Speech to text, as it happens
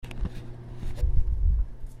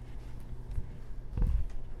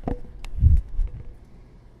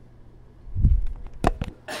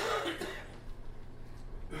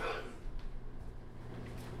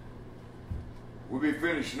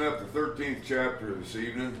finishing up the 13th chapter this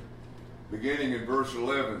evening, beginning in verse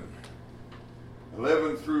 11.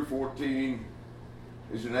 11 through 14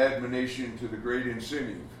 is an admonition to the great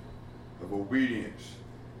incentive of obedience.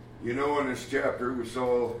 You know, in this chapter we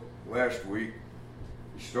saw last week,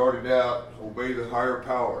 he started out, obey the higher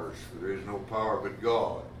powers, for there is no power but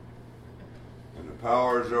God. And the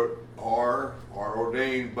powers are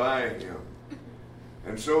ordained by him.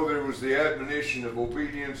 And so there was the admonition of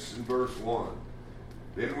obedience in verse 1.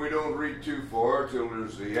 Then we don't read too far till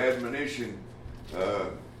there's the admonition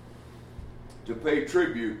to pay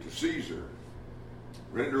tribute to Caesar.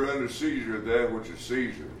 Render unto Caesar that which is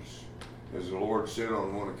Caesar's, as the Lord said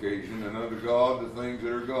on one occasion, and unto God the things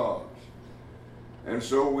that are God's. And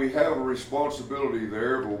so we have a responsibility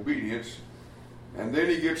there of obedience. And then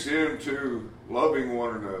he gets into loving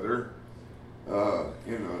one another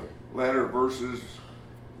in the latter verses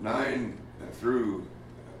 9 through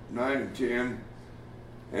 9 and 10,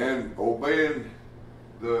 and obeying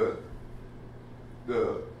the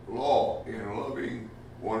law in loving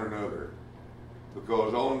one another.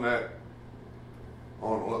 Because on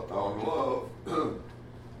love,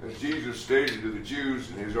 as Jesus stated to the Jews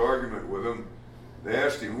in his argument with them, they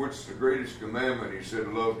asked him, what's the greatest commandment? He said,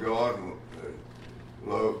 love God and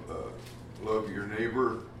love your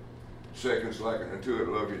neighbor. Second's like unto it,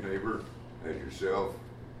 love your neighbor as yourself.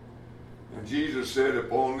 And Jesus said,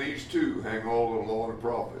 upon these two hang all the law and the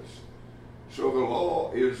prophets. So the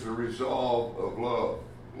law is the resolve of love.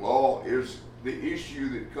 Law is the issue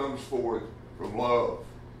that comes forth from love.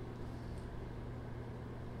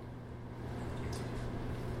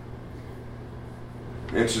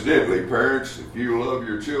 Incidentally, parents, if you love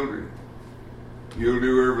your children, you'll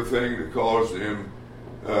do everything to cause them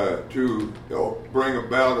to bring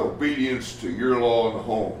about obedience to your law in the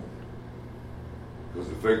home. Because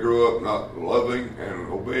if they grow up not loving and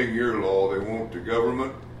obeying your law, they want the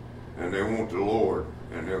government and they want the Lord,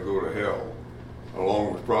 and they'll go to hell,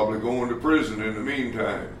 along with probably going to prison in the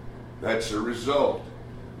meantime. That's a result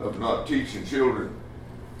of not teaching children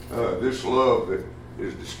this love that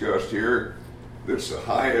is discussed here, that's the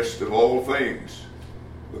highest of all things,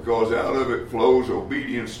 because out of it flows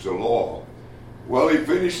obedience to law. Well, he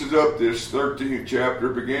finishes up this 13th chapter,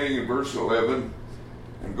 beginning in verse 11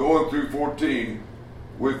 and going through 14,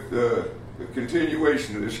 with the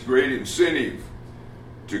continuation of this great incentive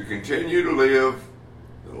to continue to live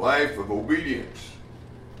the life of obedience.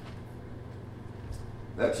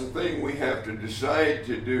 That's a thing we have to decide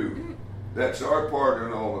to do. That's our part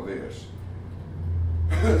in all of this.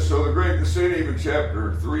 So the great incentive in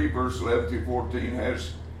chapter 3, verse 11 through 14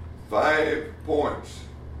 has 5 points.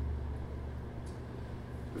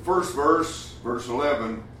 The first verse, verse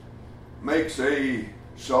 11, makes a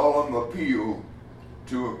solemn appeal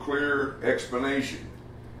to a clear explanation.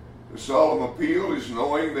 The solemn appeal is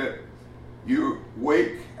knowing that you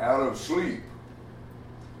wake out of sleep.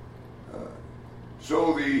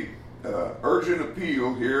 So the urgent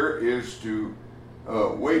appeal here is to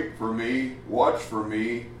wait for me, watch for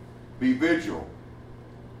me, be vigilant.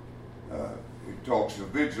 It talks of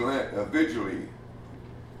vigilantly.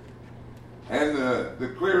 And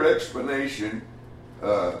the clear explanation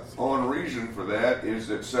on reason for that is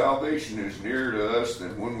that salvation is nearer to us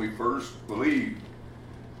than when we first believed.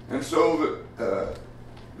 And so the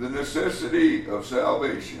necessity of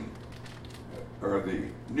salvation, or the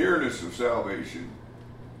nearness of salvation,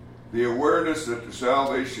 the awareness that the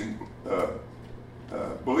salvation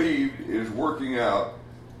believed is working out,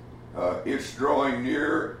 it's drawing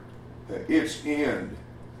near its end,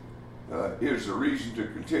 is a reason to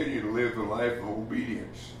continue to live the life of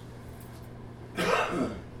obedience.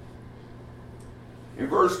 In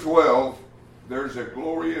verse 12, there's a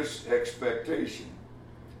glorious expectation.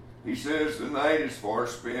 He says, the night is far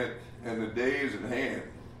spent and the day is at hand.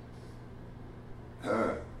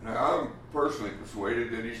 Now, I'm personally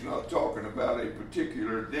persuaded that he's not talking about a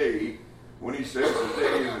particular day when he says the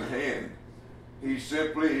day is at hand. He's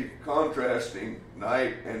simply contrasting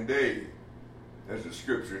night and day, as the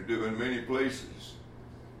scriptures do in many places.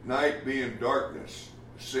 Night being darkness,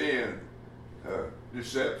 sin,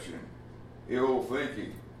 deception, ill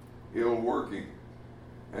thinking, ill working,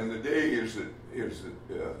 and the day is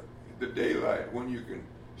the daylight, when you can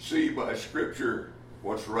see by scripture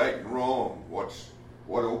what's right and wrong,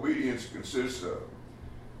 what obedience consists of.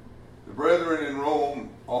 The brethren in Rome,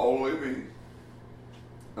 all living,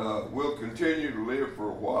 will continue to live for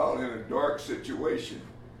a while in a dark situation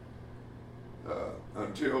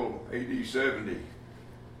until AD 70.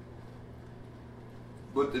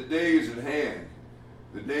 But the day is at hand.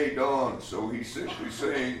 The day dawns. So he's simply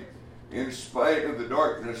saying, in spite of the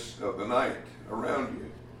darkness of the night around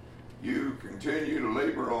you, you continue to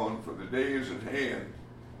labor on, for the day is at hand.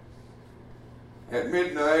 At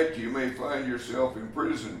midnight you may find yourself in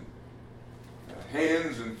prison,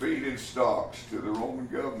 hands and feet in stocks to the Roman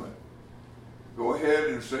government. Go ahead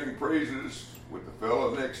and sing praises with the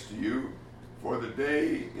fellow next to you, for the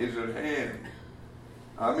day is at hand.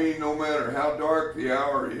 I mean, no matter how dark the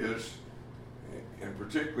hour is, and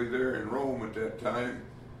particularly there in Rome at that time,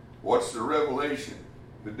 what's the revelation?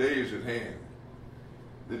 The day is at hand.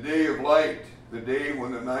 The day of light, the day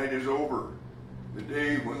when the night is over, the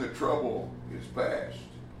day when the trouble is past.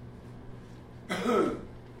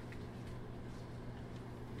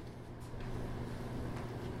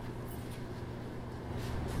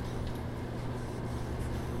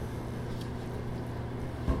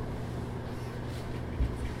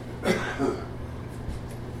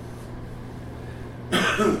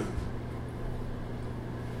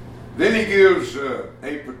 Then he gives a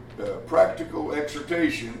practical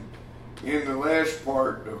exhortation in the last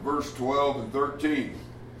part of verse 12 and 13.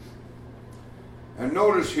 And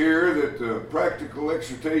notice here that the practical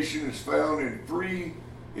exhortation is found in three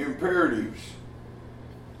imperatives.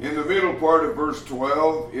 In the middle part of verse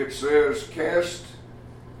 12, it says, cast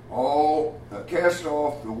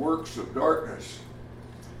off the works of darkness.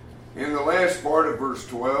 In the last part of verse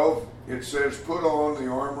 12, it says, put on the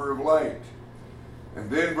armor of light. And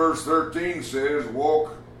then verse 13 says,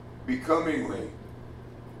 walk becomingly.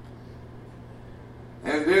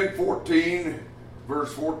 And then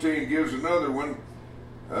verse 14 gives another one,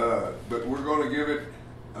 but we're going to give it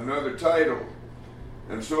another title.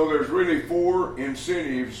 And so there's really four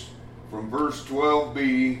incentives from verse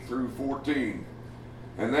 12b through 14.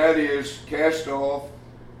 And that is cast off,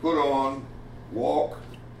 put on, walk,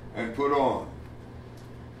 and put on.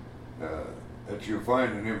 That you'll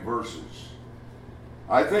find in them verses.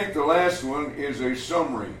 I think the last one is a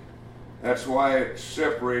summary. That's why it's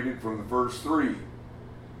separated from the first three.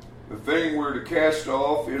 The thing we're to cast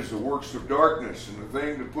off is the works of darkness, and the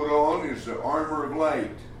thing to put on is the armor of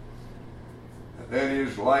light. That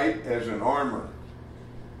is, light as an armor.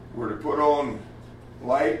 We're to put on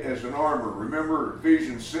light as an armor. Remember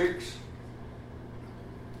Ephesians 6?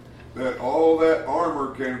 That all that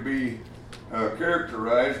armor can be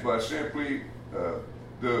characterized by simply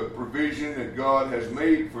the provision that God has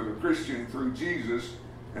made for the Christian through Jesus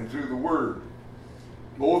and through the Word,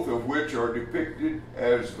 both of which are depicted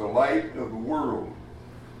as the light of the world.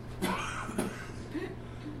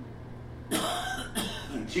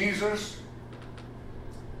 Jesus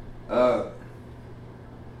and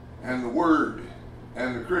the Word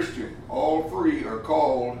and the Christian, all three are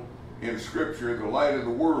called in Scripture the light of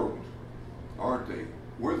the world, aren't they?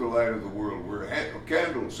 We're the light of the world. We're a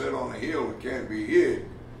candle set on a hill that can't be hid.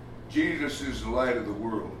 Jesus is the light of the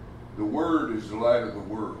world. The Word is the light of the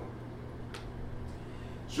world.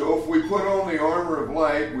 So if we put on the armor of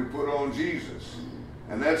light, we put on Jesus.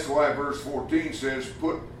 And that's why verse 14 says,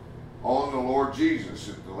 put on the Lord Jesus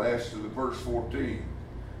at the last of the verse 14.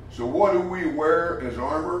 So what do we wear as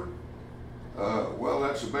armor? Well,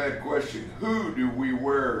 that's a bad question. Who do we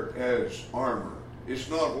wear as armor? It's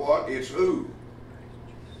not what, it's who.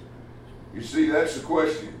 You see, that's the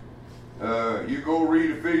question. You go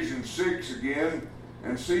read Ephesians 6 again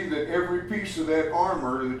and see that every piece of that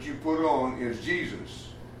armor that you put on is Jesus.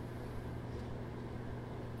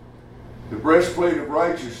 The breastplate of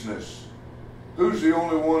righteousness. Who's the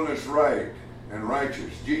only one that's right and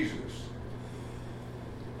righteous? Jesus.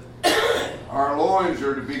 Our loins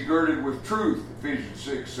are to be girded with truth, Ephesians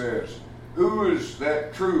 6 says. Who is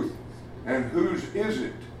that truth and whose is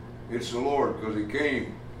it? It's the Lord, because he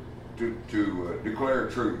came to declare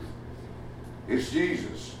truth. It's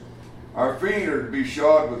Jesus. Our feet are to be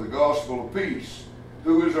shod with the gospel of peace.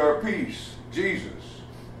 Who is our peace? Jesus.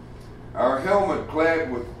 Our helmet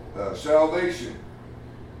clad with salvation.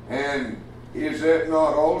 And is that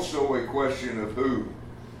not also a question of who?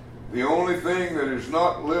 The only thing that is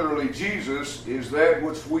not literally Jesus is that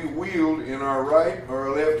which we wield in our right or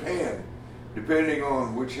our left hand, depending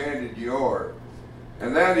on which handed you are.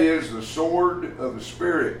 And that is the sword of the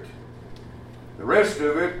Spirit. The rest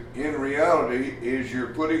of it, in reality, is your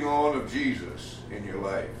putting on of Jesus in your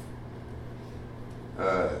life.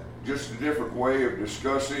 Just a different way of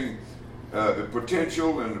discussing the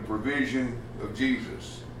potential and the provision of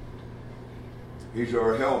Jesus. He's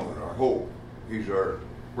our helmet, our hope. He's our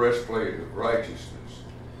breastplate of righteousness.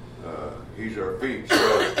 He's our feet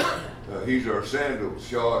shod. He's our sandals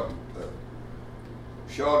shod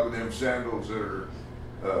with them sandals that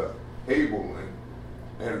are able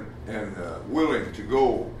and willing to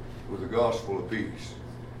go with the gospel of peace,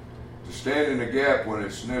 to stand in the gap when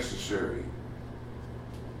it's necessary.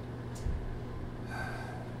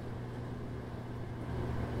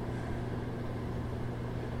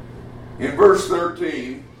 In verse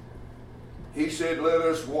 13, he said, let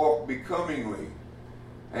us walk becomingly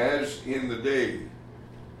as in the day.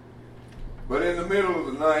 But in the middle of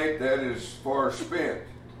the night, that is far spent,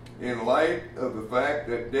 in light of the fact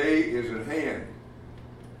that day is at hand.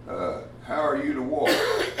 How are you to walk?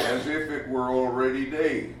 As if it were already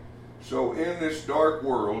day. So in this dark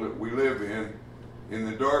world that we live in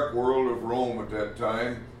the dark world of Rome at that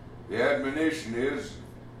time, the admonition is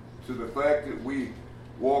to the fact that we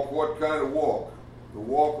walk what kind of walk? The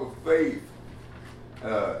walk of faith,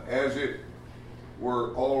 as it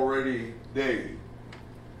were already day.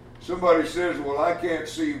 Somebody says, well, I can't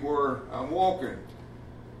see where I'm walking.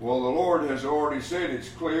 Well, the Lord has already said it's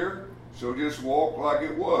clear, so just walk like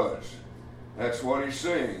it was. That's what he's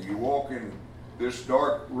saying. You walk in this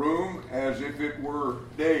dark room as if it were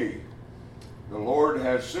day. The Lord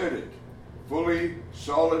has said it fully,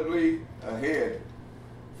 solidly ahead,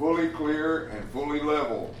 fully clear and fully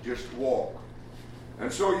level. Just walk.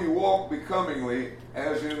 And so you walk becomingly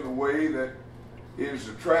as in the way that is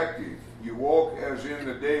attractive. You walk as in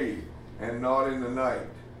the day and not in the night.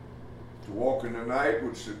 To walk in the night,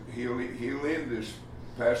 which he'll end this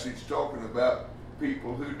passage talking about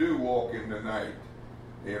people who do walk in the night,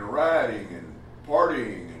 in rioting and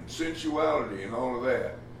partying and sensuality and all of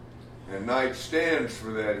that. And night stands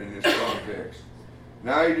for that in this context.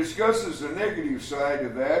 Now he discusses the negative side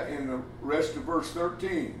of that in the rest of verse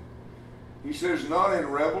 13. He says, not in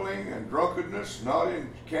reveling and drunkenness, not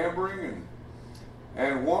in cambering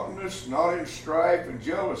and wantonness, not in strife and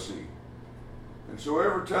jealousy. And so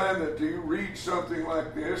every time that you read something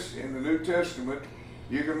like this in the New Testament,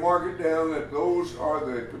 you can mark it down that those are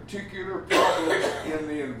the particular problems in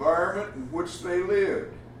the environment in which they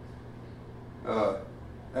lived.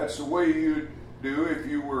 That's the way you'd do if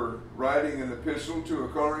you were writing an epistle to a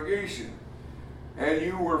congregation and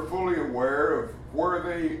you were fully aware of where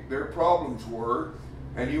their problems were,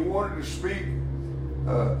 and you wanted to speak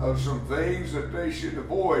of some things that they should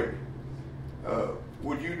avoid.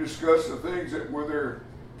 Would you discuss the things that were their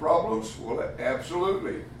problems? Well,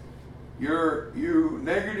 absolutely. You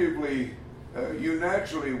naturally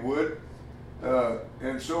would.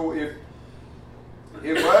 And so if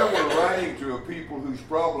I were writing to a people whose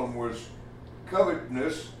problem was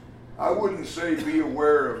covetousness, I wouldn't say be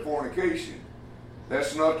aware of fornication.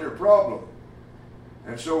 That's not their problem.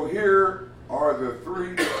 And so here are their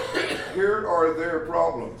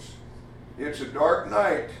problems. It's a dark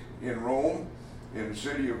night in Rome, in the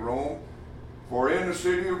city of Rome. For in the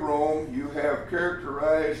city of Rome you have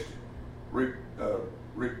characterized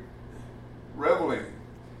reveling.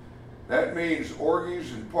 That means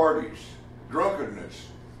orgies and parties. Drunkenness,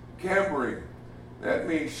 cambering. That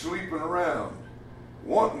means sleeping around.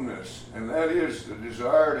 Wantonness, and that is the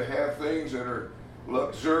desire to have things that are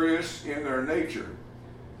luxurious in their nature.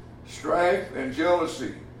 Strife and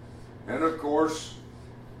jealousy. And of course,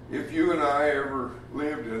 if you and I ever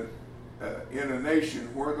lived in a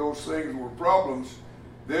nation where those things were problems,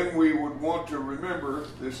 then we would want to remember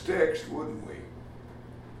this text, wouldn't we?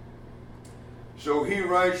 So he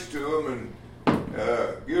writes to them and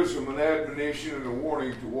gives them an admonition and a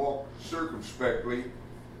warning to walk circumspectly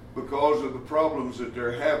because of the problems that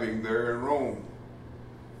they're having there in Rome.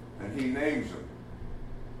 And he names them.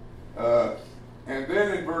 And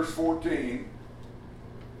then in verse 14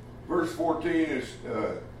 is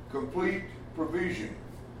complete provision.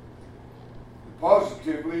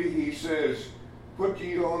 Positively, he says, put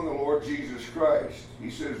ye on the Lord Jesus Christ. He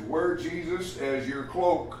says, wear Jesus as your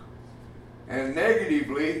cloak. And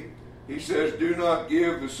negatively, he says, do not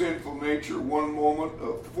give the sinful nature one moment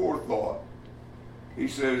of forethought. He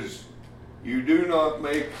says, you do not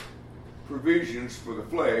make provisions for the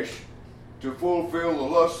flesh to fulfill the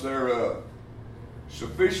lust thereof.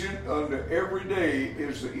 Sufficient unto every day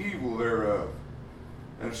is the evil thereof.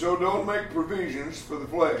 And so don't make provisions for the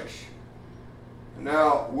flesh.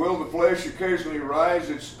 Now, will the flesh occasionally rise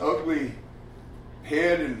its ugly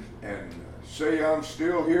head and say, I'm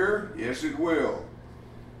still here? Yes, it will.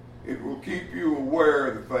 It will keep you aware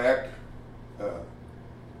of the fact,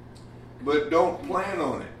 but don't plan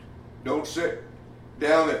on it. Don't sit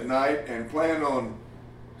down at night and plan on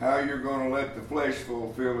how you're going to let the flesh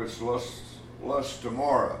fulfill its lust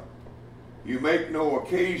tomorrow. You make no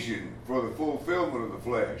occasion for the fulfillment of the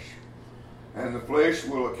flesh. And the flesh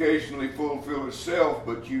will occasionally fulfill itself,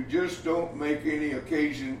 but you just don't make any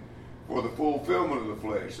occasion for the fulfillment of the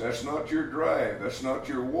flesh. That's not your drive. That's not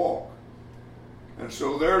your walk. And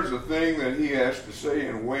so there's a thing that he has to say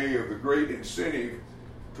in way of the great incentive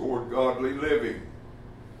toward godly living.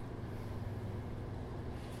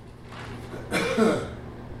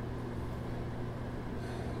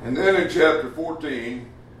 And then in chapter 14,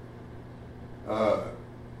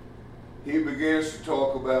 he begins to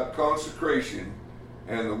talk about consecration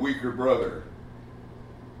and the weaker brother.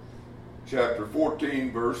 Chapter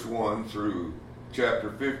 14, verse 1 through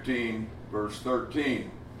chapter 15, verse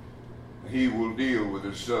 13. He will deal with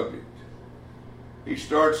this subject. He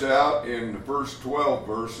starts out in the first 12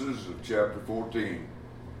 verses of chapter 14,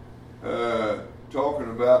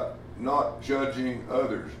 talking about not judging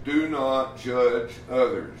others. Do not judge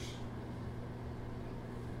others.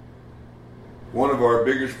 One of our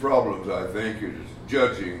biggest problems, I think, is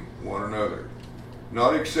judging one another.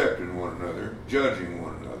 Not accepting one another, judging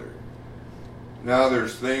one another. Now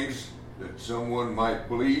there's things that someone might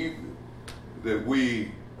believe that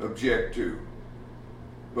we object to.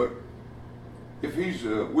 But if he's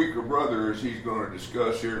a weaker brother, as he's going to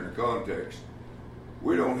discuss here in the context,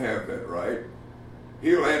 we don't have that right.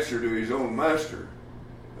 He'll answer to his own master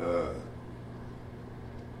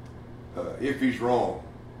if he's wrong.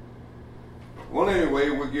 Well, anyway,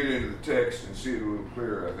 we'll get into the text and see it a little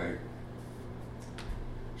clearer, I think.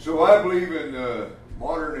 So I believe in the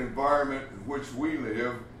modern environment in which we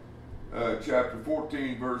live, chapter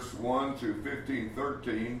 14, verse 1 through 15,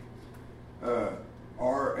 13,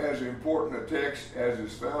 are as important a text as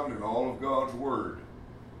is found in all of God's Word.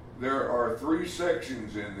 There are 3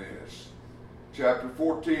 sections in this. Chapter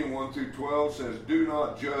 14, 1 through 12 says, do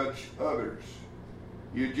not judge others.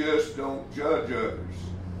 You just don't judge others.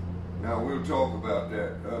 Now, we'll talk about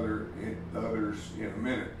that others in a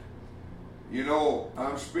minute. You know,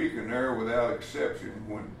 I'm speaking there without exception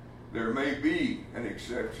when there may be an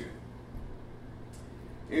exception.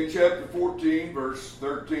 In chapter 14, verse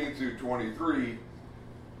 13 through 23,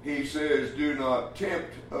 he says, do not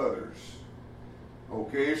tempt others.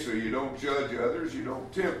 Okay, so you don't judge others, you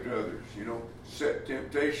don't tempt others, you don't set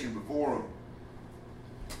temptation before them.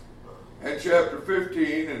 And chapter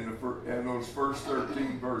 15, and those first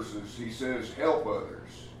 13 verses, he says, help others.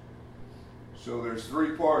 So there's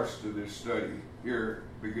 3 parts to this study here,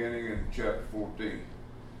 beginning in chapter 14.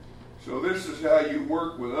 So this is how you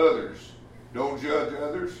work with others. Don't judge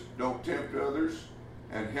others, don't tempt others,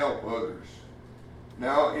 and help others.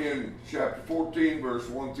 Now in chapter 14, verse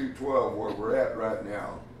 1 through 12, where we're at right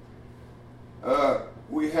now,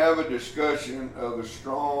 we have a discussion of the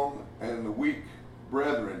strong and the weak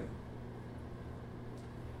brethren.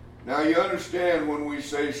 Now you understand when we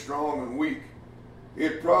say strong and weak,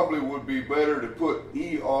 it probably would be better to put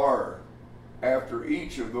ER after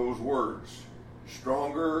each of those words.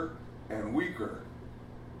 Stronger and weaker.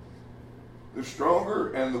 The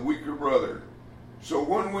stronger and the weaker brother. So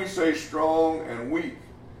when we say strong and weak,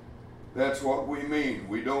 that's what we mean.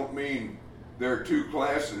 We don't mean there are 2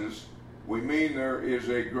 classes. We mean there is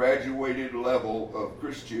a graduated level of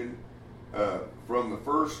Christian from the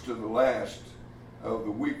first to the last, of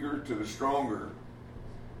the weaker to the stronger.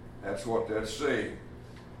 That's what that's saying.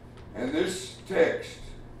 And this text,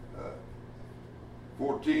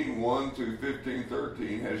 14:1 through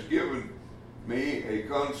 15:13, has given me a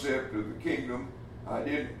concept of the kingdom I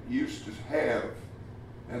didn't used to have.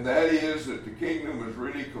 And that is that the kingdom is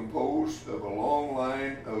really composed of a long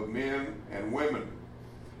line of men and women,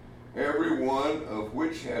 every one of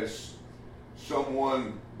which has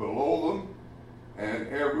someone below them, and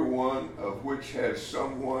every one of which has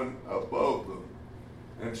someone above them.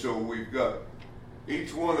 And so we've got,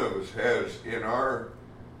 each one of us has in our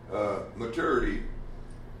maturity,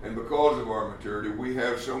 and because of our maturity, we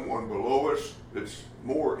have someone below us that's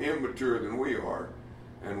more immature than we are,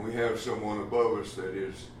 and we have someone above us that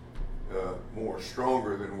is more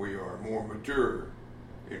stronger than we are, more mature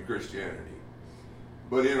in Christianity.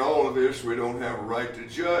 But in all of this, we don't have a right to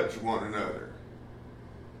judge one another.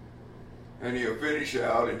 And he'll finish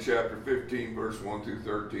out in chapter 15, verse 1 through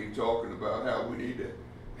 13, talking about how we need to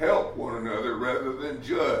help one another rather than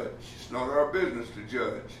judge. It's not our business to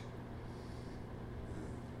judge.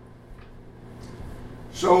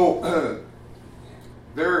 So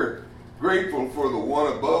they're grateful for the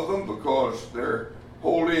one above them because they're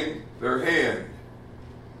holding their hand.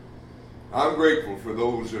 I'm grateful for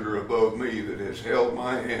those that are above me that has held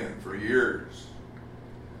my hand for years.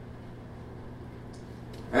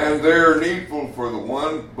 And they're needful for the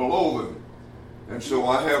one below them. And so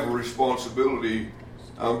I have a responsibility.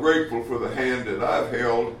 I'm grateful for the hand that I've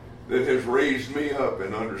held that has raised me up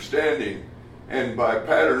in understanding and by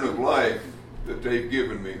pattern of life that they've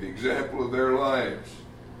given me, the example of their lives.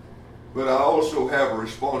 But I also have a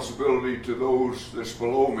responsibility to those that's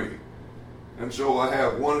below me. And so I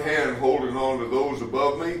have one hand holding on to those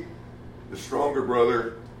above me, the stronger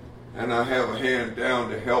brother, and I have a hand down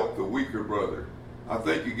to help the weaker brother. I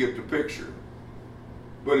think you get the picture.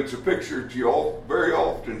 But it's a picture that you all very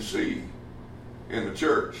often see in the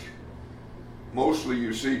church. mostly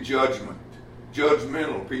you see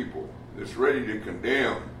judgmental people that's ready to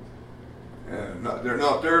condemn. And they're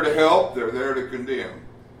not there to help, they're there to condemn.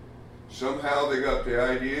 Somehow they got the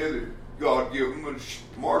idea that God gave them a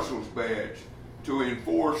marshal's badge to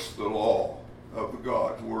enforce the law of the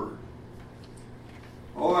God's Word.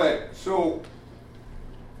 All right, so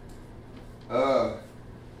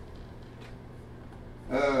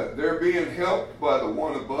they're being helped by the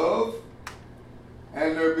one above,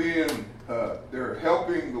 and they're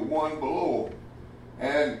helping the one below.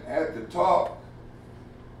 And at the top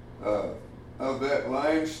of that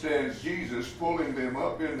line stands Jesus, pulling them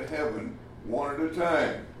up into heaven one at a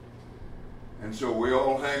time. And so we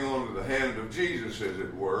all hang on to the hand of Jesus, as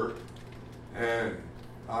it were, and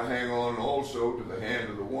I hang on also to the hand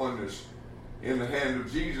of the one that's in the hand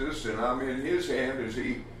of Jesus, and I'm in his hand as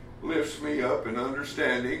he lifts me up in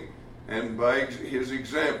understanding and by his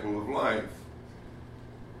example of life,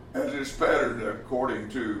 as is patterned according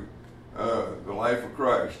to the life of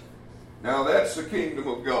Christ. Now that's the kingdom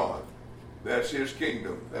of God. That's his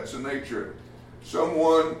kingdom. That's the nature.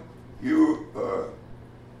 Somewhere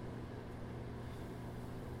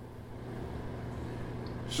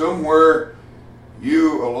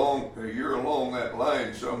you're along that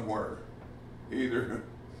line somewhere. Either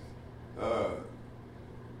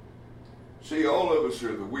see, all of us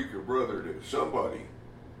are the weaker brother to somebody,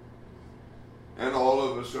 and all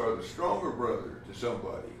of us are the stronger brother to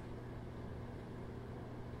somebody.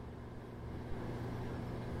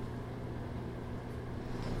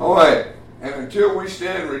 All right, and until we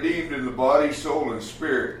stand redeemed in the body, soul, and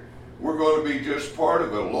spirit, we're going to be just part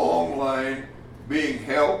of a long line, being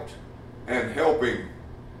helped and helping.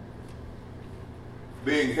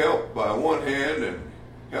 Being helped by one hand and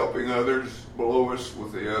helping others below us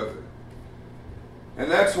with the other. And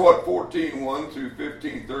that's what 14:1 through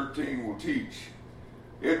 15:13 will teach.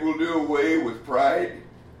 It will do away with pride,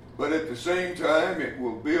 but at the same time it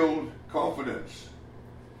will build confidence.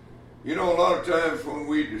 You know, a lot of times when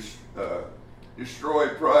we destroy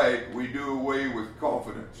pride, we do away with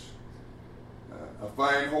confidence. A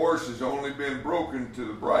fine horse has only been broken to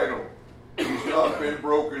the bridle. He's not been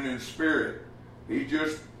broken in spirit. He's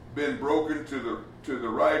just been broken to the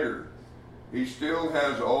rider. He still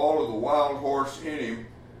has all of the wild horse in him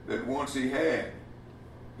that once he had.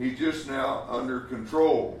 He's just now under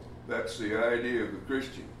control. That's the idea of the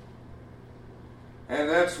Christian. And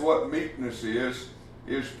that's what meekness is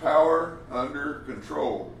power under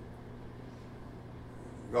control.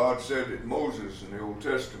 God said to Moses in the Old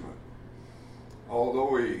Testament,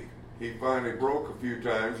 although he finally broke a few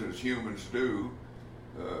times, as humans do,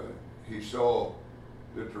 he saw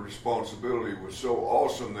that the responsibility was so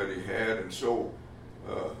awesome that he had and so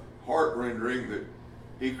heart-rending that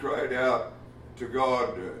he cried out to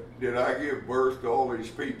God, did I give birth to all these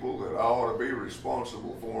people that I ought to be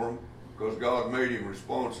responsible for them? Because God made him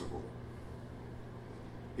responsible.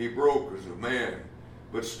 He broke as a man.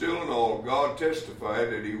 But still in all, God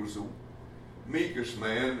testified that he was the meekest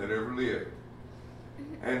man that ever lived.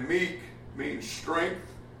 And meek means strength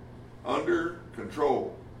under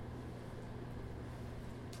control.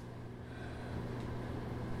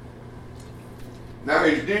 Now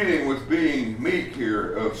he's dealing with being meek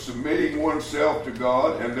here, of submitting oneself to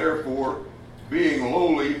God and therefore being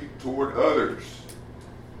lowly toward others.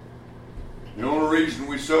 The only reason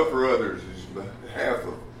we suffer others is on behalf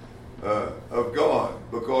of God,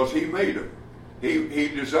 because he made them. He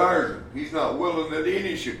desires them. He's not willing that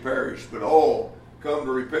any should perish, but all come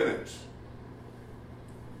to repentance.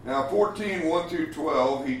 Now 14:1 through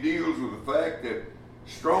 12, he deals with the fact that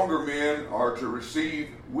stronger men are to receive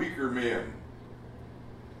weaker men.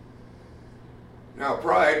 Now,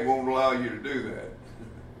 pride won't allow you to do that.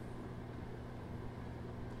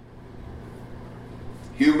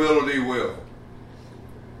 Humility will.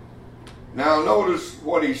 Now, notice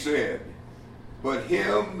what he said. But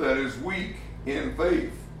him that is weak in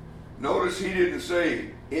faith. Notice he didn't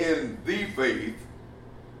say in the faith.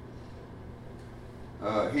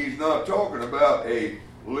 He's not talking about a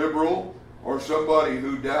liberal or somebody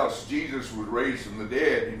who doubts Jesus was raised from the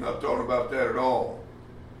dead. He's not talking about that at all.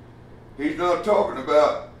 He's not talking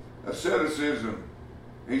about asceticism.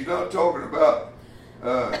 He's not talking about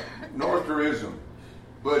Northurism.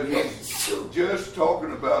 But he's just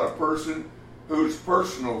talking about a person whose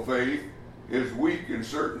personal faith is weak in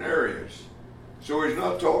certain areas. So he's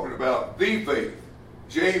not talking about the faith.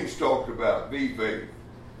 James talked about the faith.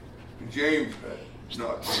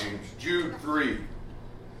 Jude 3.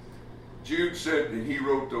 Jude said that he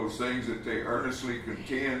wrote those things that they earnestly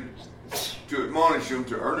contend, to admonish them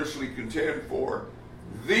to earnestly contend for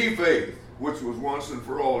the faith, which was once and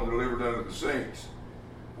for all delivered unto the saints.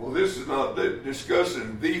 Well, this is not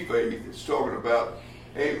discussing the faith. It's talking about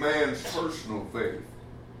a man's personal faith.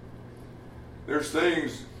 There's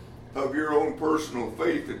things of your own personal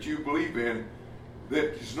faith that you believe in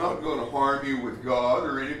that is not going to harm you with God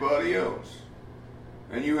or anybody else.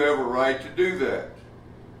 And you have a right to do that.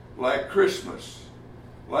 Like Christmas,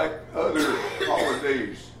 like other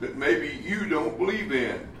holidays that maybe you don't believe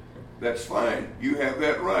in. That's fine. You have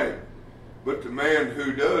that right. But the man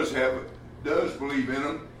who does believe in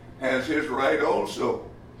them has his right also.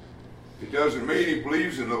 It doesn't mean he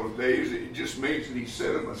believes in those days. It just means that he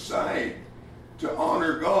set them aside to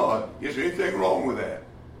honor God. Is there anything wrong with that?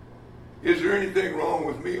 Is there anything wrong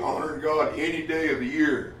with me honoring God any day of the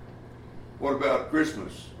year? What about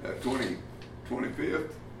Christmas,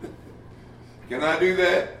 25th? Can I do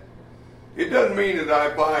that? It doesn't mean that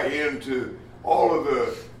I buy into all of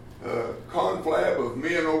the conflab of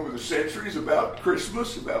men over the centuries about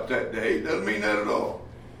Christmas, about that day. It doesn't mean that at all.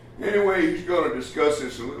 Anyway, he's going to discuss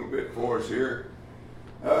this a little bit for us here.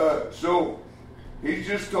 So he's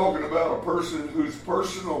just talking about a person whose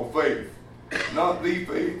personal faith, not the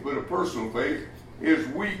faith, but a personal faith, is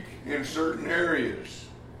weak in certain areas.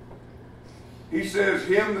 He says,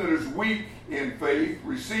 him that is weak in faith,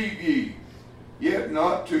 receive ye, yet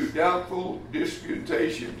not to doubtful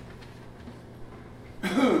disputation.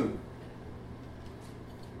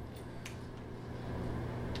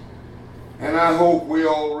 And I hope we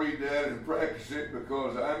all read that and practice it,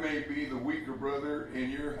 because I may be the weaker brother in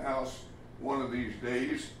your house one of these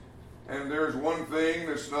days. And there's one thing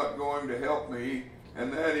that's not going to help me,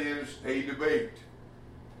 and that is a debate.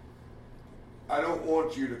 I don't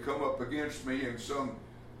want you to come up against me in some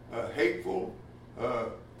hateful,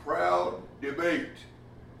 proud debate.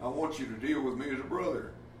 I want you to deal with me as a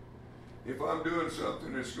brother. If I'm doing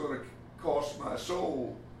something that's going to cost my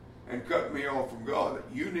soul and cut me off from God,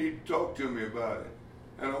 you need to talk to me about it,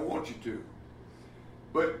 and I want you to.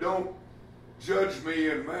 But don't judge me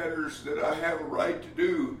in matters that I have a right to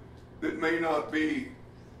do that may not be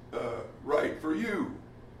right for you.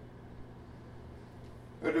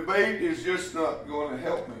 A debate is just not going to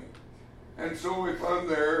help me. And so if I'm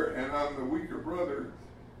there and I'm the weaker brother,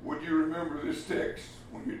 would you remember this text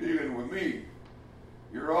when you're dealing with me?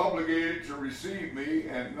 You're obligated to receive me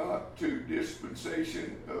and not to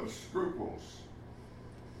dispensation of scruples.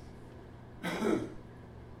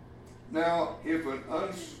 Now, if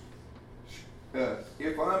I'm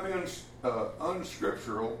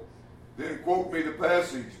unscriptural, then quote me the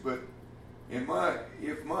passage. But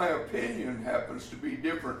if my opinion happens to be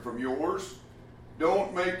different from yours,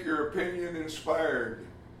 don't make your opinion inspired.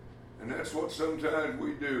 And that's what sometimes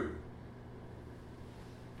we do.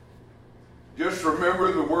 Just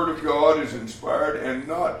remember the Word of God is inspired and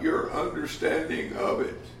not your understanding of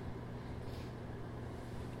it.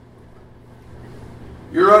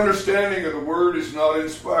 Your understanding of the Word is not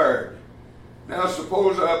inspired. Now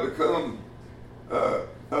suppose I become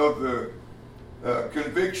of the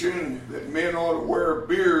conviction that men ought to wear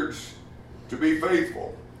beards to be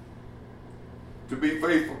faithful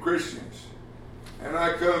Christians. And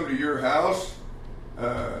I come to your house,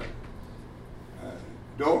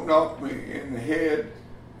 don't knock me in the head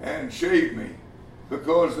and shave me,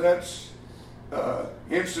 because that's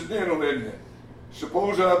incidental, isn't it?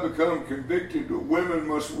 Suppose I become convicted that women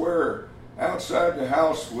must wear outside the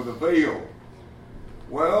house with a veil.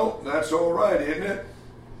 Well, that's all right, isn't it?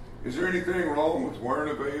 Is there anything wrong with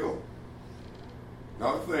wearing a veil?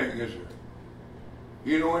 Not a thing, is there?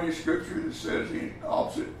 You know any scripture that says the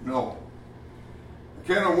opposite? No.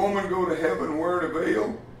 Can a woman go to heaven wearing a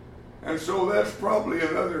veil? And so that's probably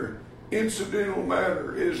another incidental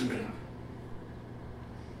matter, isn't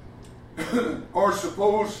it? Or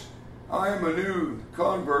suppose I am a new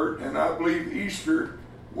convert and I believe Easter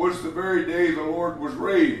was the very day the Lord was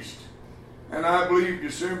raised. And I believe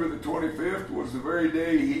December the 25th was the very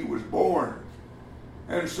day he was born.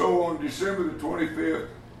 And so on December the 25th,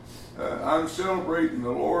 I'm celebrating the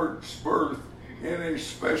Lord's birth in a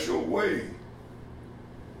special way.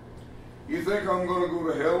 You think I'm going to go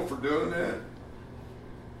to hell for doing that?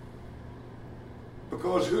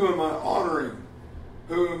 Because who am I honoring?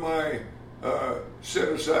 Who am I set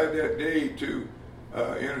aside that day to,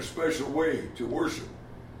 in a special way, to worship?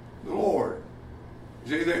 The Lord.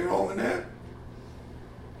 Is anything wrong in that?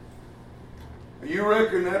 You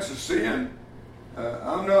reckon that's a sin?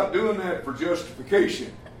 I'm not doing that for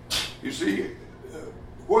justification. You see,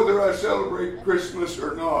 whether I celebrate Christmas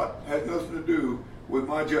or not had nothing to do with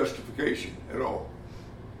my justification at all.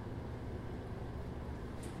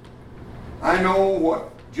 I know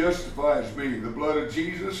what justifies me, the blood of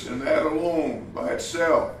Jesus, and that alone, by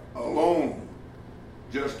itself, alone,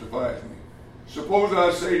 justifies me. Suppose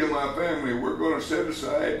I say to my family, we're going to set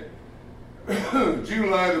aside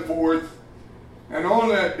July the 4th, and on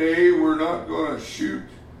that day we're not going to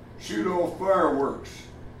shoot off fireworks.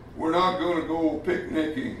 We're not going to go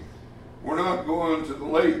picnicking. We're not going to the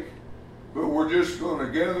lake. But we're just going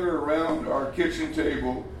to gather around our kitchen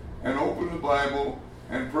table and open the Bible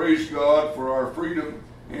and praise God for our freedom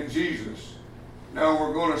in Jesus. Now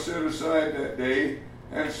we're going to set aside that day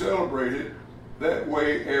and celebrate it that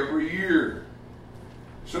way every year.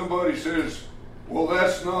 Somebody says, well,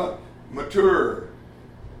 that's not mature.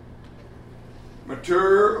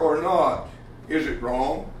 Mature or not, is it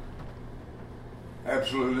wrong?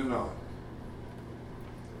 Absolutely not.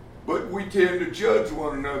 But we tend to judge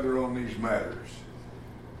one another on these matters.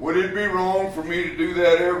 Would it be wrong for me to do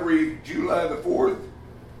that every July the 4th?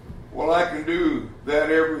 Well, I can do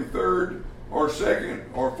that every 3rd or 2nd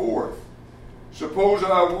or 4th. Suppose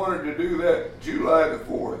I wanted to do that July the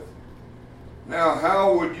 4th. Now,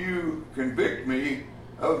 how would you convict me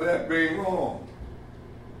of that being wrong?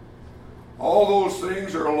 All those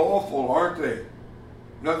things are lawful, aren't they?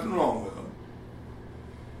 Nothing wrong with them.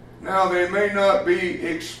 Now, they may not be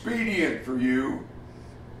expedient for you,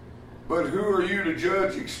 but who are you to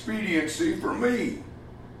judge expediency for me?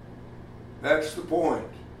 That's the point.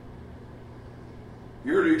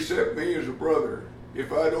 You're to accept me as a brother.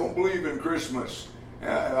 If I don't believe in Christmas,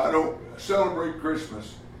 I don't celebrate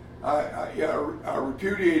Christmas, I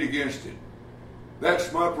repudiate against it.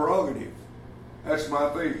 That's my prerogative. That's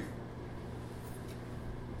my faith.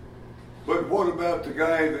 But what about the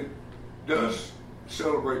guy that does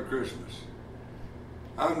celebrate Christmas?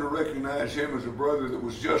 I'm to recognize him as a brother that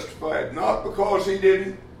was justified, not because he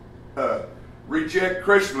didn't reject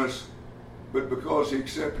Christmas, but because he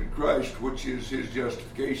accepted Christ, which is his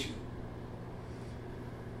justification.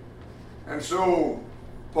 And so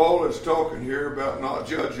Paul is talking here about not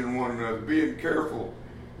judging one another, being careful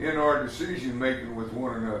in our decision making with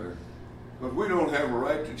one another. But we don't have a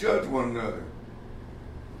right to judge one another.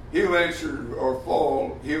 He'll answer or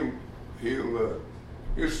fall. He'll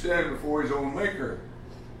stand before his own maker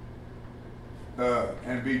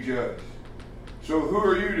and be judged. So who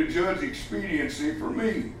are you to judge expediency for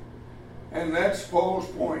me? And that's Paul's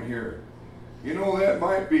point here. You know, that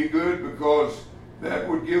might be good because that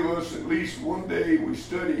would give us at least one day we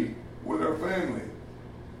study with our family.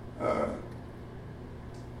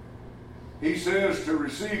 He says to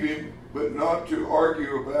receive him, but not to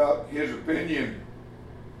argue about his opinion.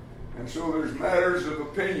 And so there's matters of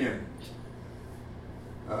opinion.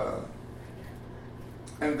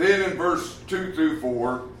 And then in verse 2 through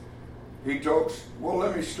 4, he talks, well,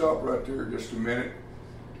 let me stop right there just a minute.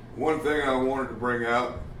 One thing I wanted to bring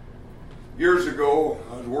out. Years ago,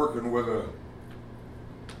 I was working with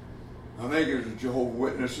I think it was a Jehovah's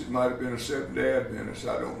Witness. It might have been a Seventh-day Adventist.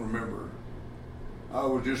 I don't remember. I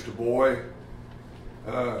was just a boy.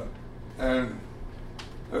 And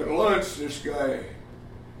at lunch, this guy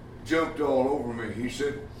jumped all over me. He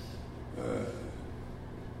said,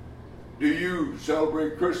 do you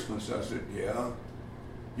celebrate Christmas? I said, yeah.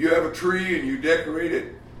 You have a tree and you decorate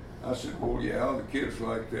it? I said, well, yeah, the kids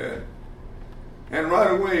like that. And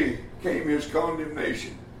right away came his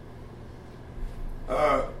condemnation.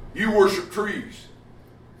 You worship trees.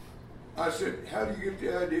 I said, how do you get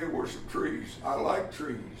the idea of worship trees? I like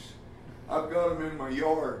trees. I've got them in my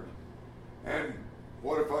yard. And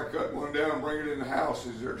what if I cut one down and bring it in the house?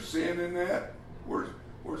 Is there sin in that?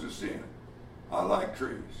 Where's the sin? I like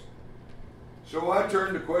trees. So I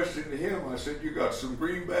turned the question to him. I said, you got some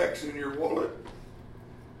greenbacks in your wallet?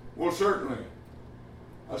 Well, certainly.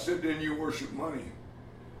 I said, then you worship money.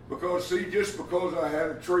 Because, see, just because I had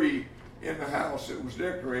a tree in the house that was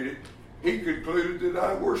decorated, he concluded that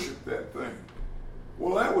I worshiped that thing.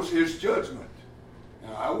 Well, that was his judgment.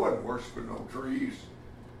 Now, I wasn't worshiping no trees.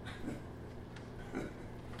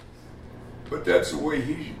 But that's the way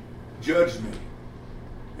he judged me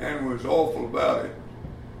and was awful about it.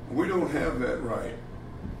 We don't have that right.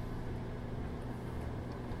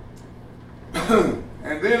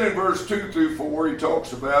 And then in verse 2 through 4, he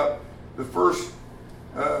talks about the first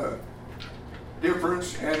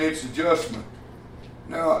difference and its adjustment.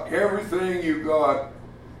 Now, everything you've got,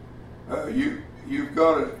 you've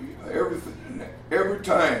got every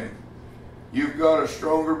time you've got a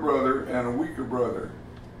stronger brother and a weaker brother,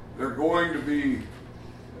 there are going to be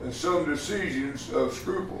some decisions of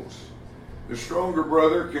scruples. The stronger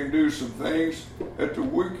brother can do some things that the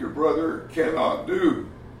weaker brother cannot do.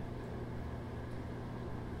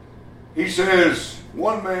 He says,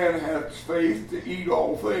 one man hath faith to eat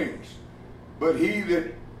all things, but he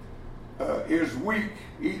that is weak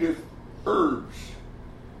eateth herbs.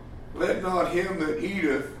 Let not him that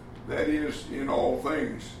eateth that is, in all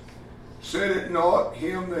things. Set it not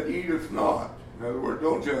him that eateth not. In other words,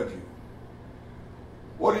 don't judge him.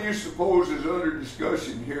 What do you suppose is under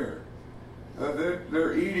discussion here? That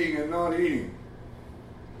they're eating and not eating.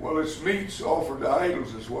 Well, it's meats offered to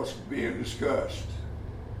idols is what's being discussed.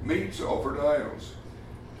 Meats offered to idols.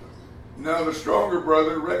 Now, the stronger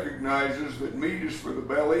brother recognizes that meat is for the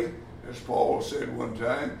belly, as Paul said one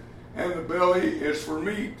time, and the belly is for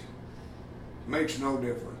meat. Makes no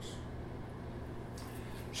difference.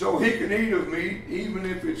 So he can eat of meat even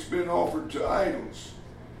if it's been offered to idols.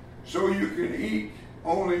 So you can eat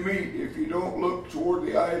only meat if you don't look toward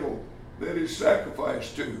the idol that is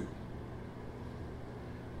sacrificed to.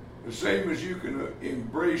 The same as you can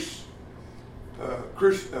embrace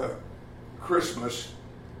Christmas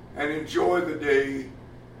and enjoy the day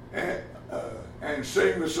and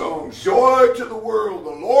sing the songs, joy to the world, the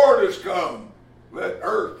Lord has come. Let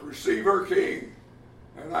earth receive her King.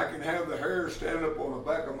 And I can have the hair stand up on the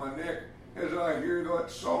back of my neck as I hear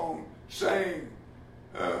that song sang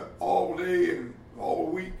all day and all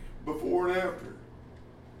week before and after.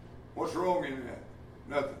 What's wrong in that?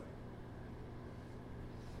 Nothing.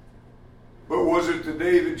 But was it the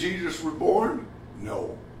day that Jesus was born?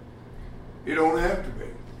 No. It don't have to be.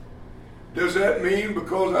 Does that mean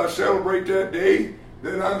because I celebrate that day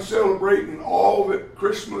that I'm celebrating all that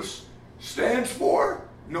Christmas stands for?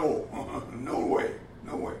 No. No way.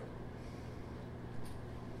 No way.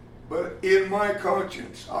 But in my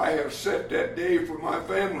conscience, I have set that day for my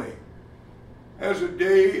family as a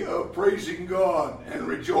day of praising God and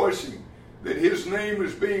rejoicing that His name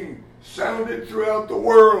is being sounded throughout the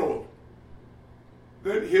world,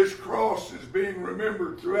 that His cross is being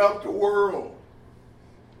remembered throughout the world,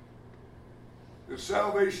 that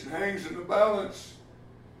salvation hangs in the balance,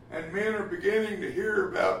 and men are beginning to hear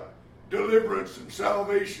about deliverance and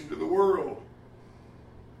salvation to the world.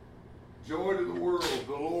 Joy to the world,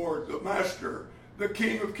 the Lord, the Master, the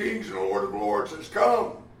King of Kings and Lord of Lords has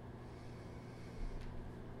come.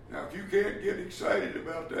 Now, if you can't get excited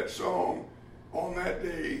about that song on that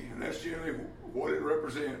day, and that's generally what it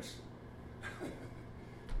represents,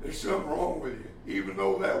 there's something wrong with you, even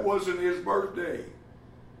though that wasn't His birthday.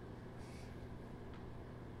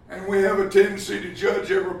 And we have a tendency to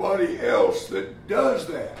judge everybody else that does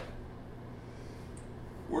that.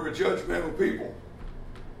 We're a judgmental people.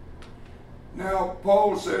 Now,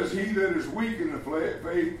 Paul says he that is weak in the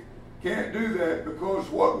faith can't do that because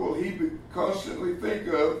what will he constantly think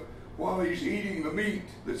of while he's eating the meat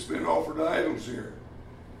that's been offered to idols here?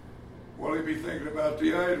 Well, he'll be thinking about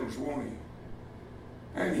the idols, won't he?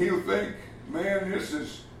 And he'll think, man, this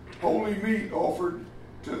is holy meat offered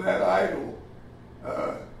to that idol.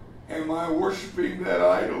 Am I worshiping that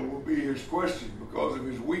idol will be his question because of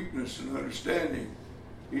his weakness and understanding.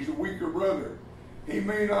 He's a weaker brother. He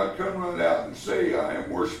may not come right out and say, I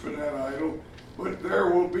am worshiping that idol, but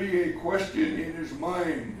there will be a question in his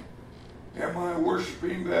mind. Am I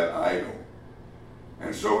worshiping that idol?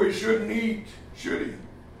 And so he shouldn't eat, should he?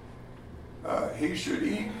 He should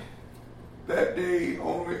eat that day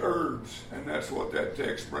only herbs, and that's what that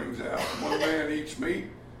text brings out. One man eats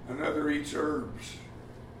meat, another eats herbs.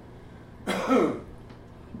 Now,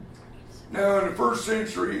 in the first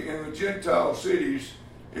century, in the Gentile cities,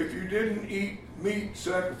 if you didn't eat meat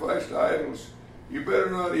sacrificed to idols, you better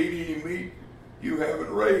not eat any meat you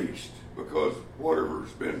haven't raised, because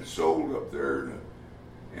whatever's been sold up there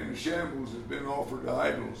in the shambles has been offered to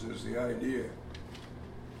idols, is the idea.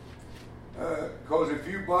 Because if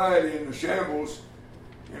you buy it in the shambles,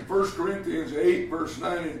 in 1 Corinthians 8, verse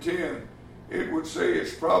 9 and 10, it would say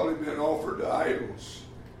it's probably been offered to idols.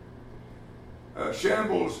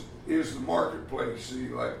 Shambles is the marketplace, see,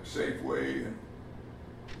 like Safeway and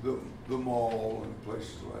the mall and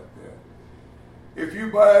places like that. If you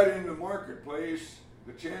buy it in the marketplace,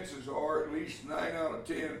 the chances are at least 9 out of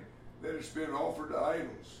 10 that it's been offered to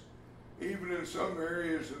idols. Even in some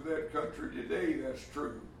areas of that country today, that's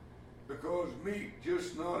true. Because meat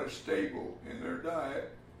just not as stable in their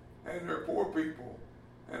diet, and they're poor people.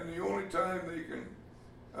 And the only time they can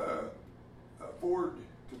afford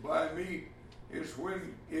to buy meat is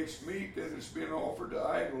when it's meat that has been offered to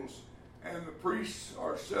idols, and the priests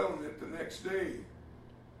are selling it the next day.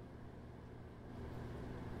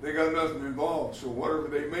 They got nothing involved, so whatever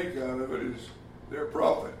they make out of it is their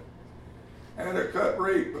profit. And a cut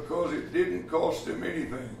rate because it didn't cost them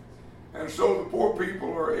anything. And so the poor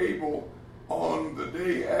people are able, on the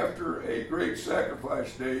day after a great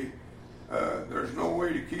sacrifice day, there's no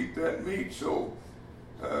way to keep that meat, so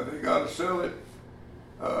they got to sell it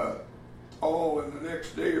all in the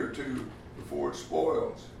next day or two before it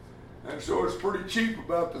spoils. And so it's pretty cheap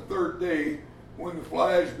about the third day when the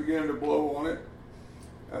flies begin to blow on it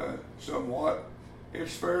somewhat,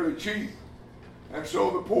 it's fairly cheap. And so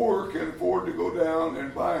the poor can afford to go down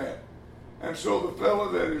and buy it. And so the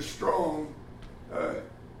fellow that is strong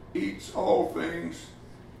eats all things,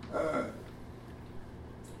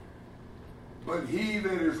 but he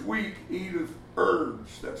that is weak eateth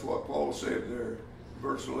herbs. That's what Paul said there,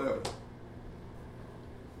 verse 11.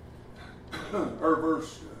 Or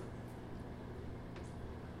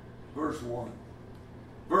verse 1.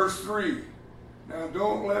 Verse 3. Now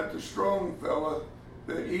don't let the strong fellow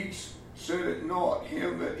that eats set at naught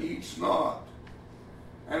him that eats not.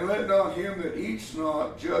 And let not him that eats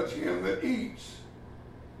not judge him that eats.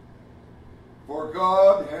 For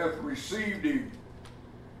God hath received him.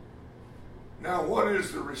 Now what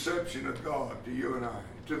is the reception of God to you and I,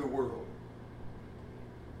 to the world?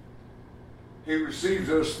 He receives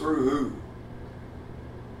us through who?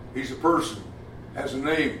 He's a person, has a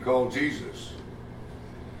name called Jesus.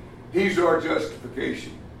 He's our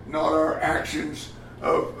justification, not our actions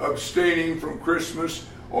of abstaining from Christmas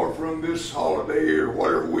or from this holiday or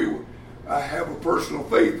whatever we have a personal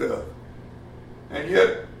faith of. And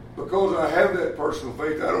yet, because I have that personal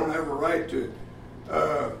faith, I don't have a right to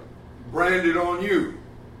brand it on you.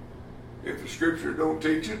 If the Scripture don't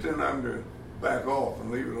teach it, then I'm to back off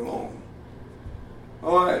and leave it alone.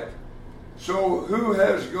 All right. So who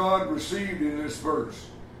has God received in this verse?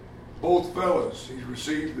 Both fellows. He's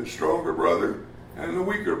received the stronger brother and the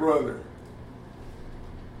weaker brother.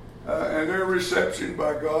 And their reception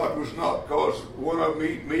by God was not because one of them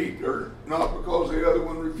eat meat or not because the other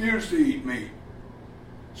one refused to eat meat.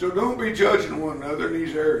 So don't be judging one another in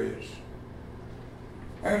these areas.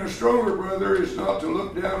 And a stronger brother is not to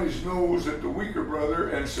look down his nose at the weaker brother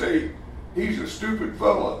and say, he's a stupid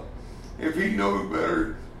fella. If he knows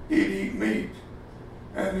better, he'd eat meat.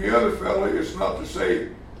 And the other fella is not to say,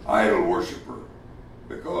 idol worshiper,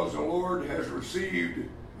 because the Lord has received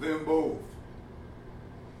them both.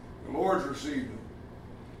 The Lord's received them.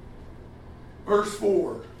 Verse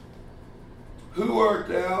 4. Who art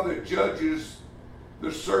thou that judges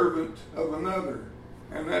the servant of another?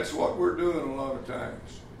 And that's what we're doing a lot of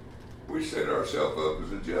times. We set ourselves up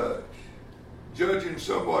as a judge, judging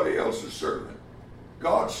somebody else's servant,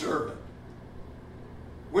 God's servant.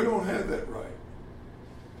 We don't have that right.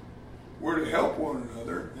 We're to help one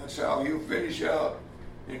another. That's how he'll finish out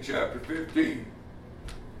in chapter 15.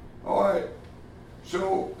 All right.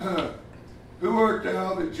 So, who art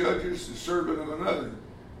thou that judgest the servant of another?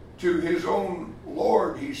 To his own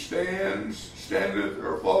Lord he standeth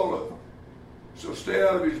or falleth. So stay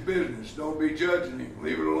out of his business. Don't be judging him.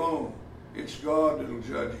 Leave it alone. It's God that'll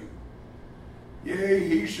judge him. Yea,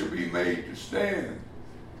 he shall be made to stand.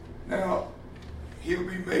 Now, he'll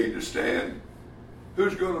be made to stand.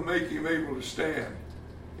 Who's going to make him able to stand?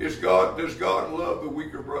 Does God love the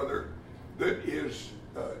weaker brother that is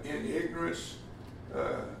in ignorance,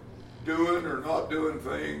 doing or not doing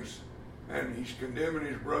things, and he's condemning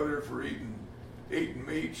his brother for eating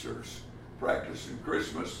meats or practicing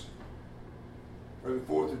Christmas or the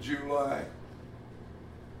 4th of July?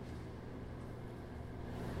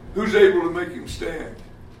 Who's able to make him stand?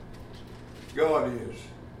 God is.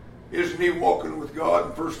 Isn't he walking with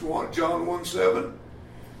God in John 1:7?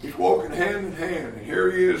 He's walking hand in hand. And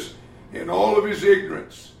here he is in all of his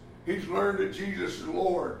ignorance. He's learned that Jesus is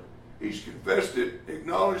Lord. He's confessed it,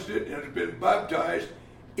 acknowledged it, and has been baptized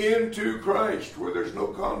into Christ where there's no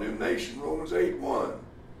condemnation, Romans 8:1.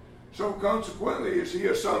 So consequently, is he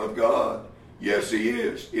a son of God? Yes, he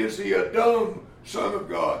is. Is he a dumb son of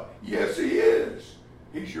God? Yes, he is.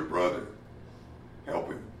 He's your brother. Help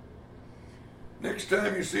him. Next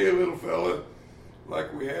time you see a little fella,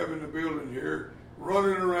 like we have in the building here,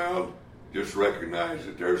 running around, just recognize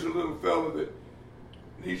that there's a little fella that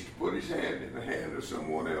needs to put his hand in the hand of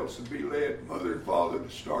someone else and be led, mother and father to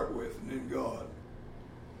start with, and then God.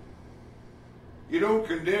 You don't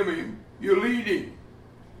condemn him, you lead him.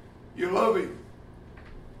 You love him.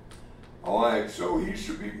 All right, so he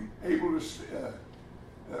should be able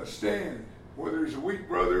to stand, whether he's a weak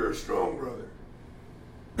brother or a strong brother.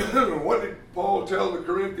 What did Paul tell the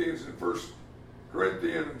Corinthians in 1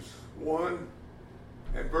 Corinthians 1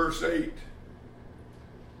 and verse 8?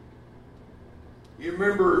 You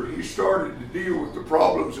remember he started to deal with the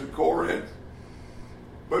problems in Corinth,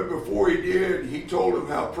 but before he did, he told them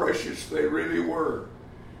how precious they really were.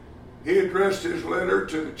 He addressed his letter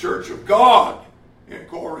to the church of God in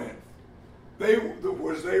Corinth. They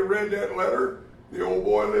read that letter, the old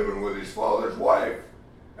boy living with his father's wife.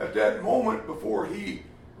 At that moment, before he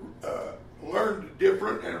learned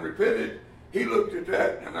different and repented, he looked at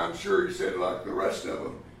that, and I'm sure he said, like the rest of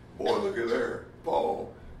them, boy, look at there,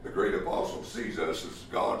 Paul. The great apostle sees us as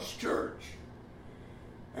God's church.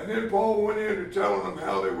 And then Paul went into telling them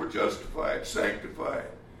how they were justified, sanctified,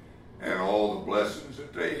 and all the blessings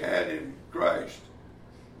that they had in Christ.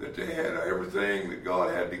 That they had everything that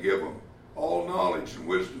God had to give them, all knowledge and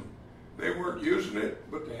wisdom. They weren't using it,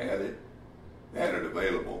 but they had it. They had it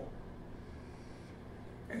available.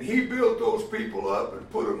 And he built those people up and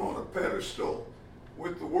put them on a pedestal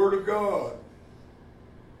with the Word of God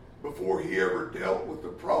before he ever dealt with the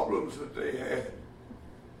problems that they had.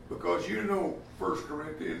 Because you know 1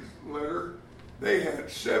 Corinthians letter, they had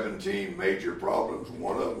 17 major problems.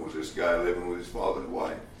 One of them was this guy living with his father's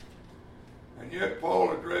wife. And yet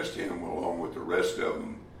Paul addressed him along with the rest of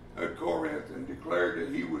them at Corinth and declared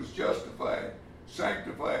that he was justified,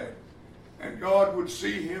 sanctified, and God would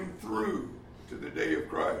see him through to the day of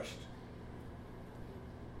Christ.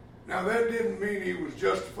 Now that didn't mean he was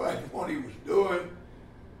justified in what he was doing.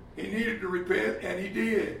 He needed to repent, and he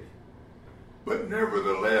did. But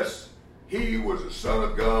nevertheless, he was a son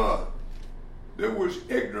of God that was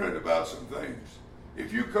ignorant about some things.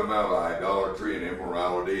 If you come out of idolatry and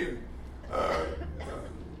immorality and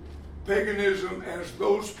paganism as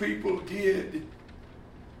those people did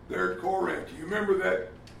there at Corinth, you remember that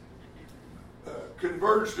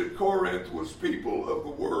converged at Corinth was people of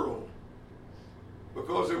the world,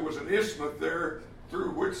 because there was an isthmus there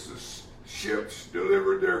through which the ships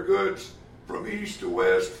delivered their goods from east to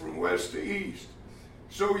west, from west to east.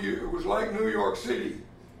 So it was like New York City.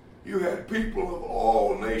 You had people of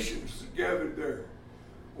all nations gathered there.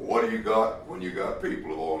 What do you got when you got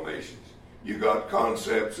people of all nations? You got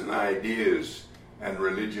concepts and ideas and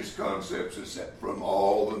religious concepts from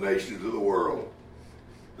all the nations of the world.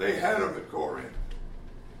 They had them at Corinth.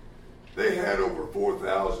 They had over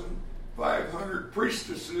 4,500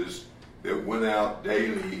 priestesses that went out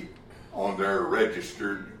daily on their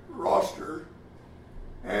registered roster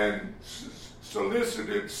and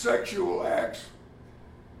solicited sexual acts,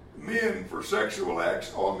 men for sexual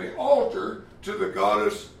acts, on the altar to the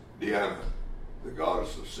goddess Diana, the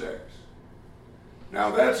goddess of sex.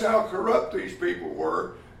 Now that's how corrupt these people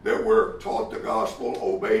were, that were taught the gospel,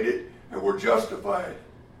 obeyed it, and were justified,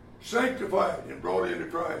 sanctified, and brought into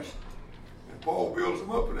Christ. And Paul builds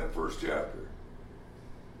them up in that first chapter.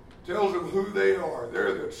 Tells them who they are.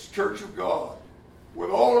 They're the church of God with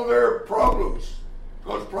all of their problems,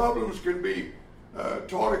 because problems can be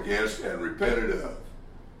taught against and repented of.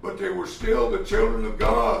 But they were still the children of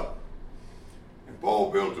God. And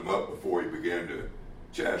Paul built them up before he began to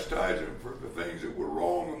chastise them for the things that were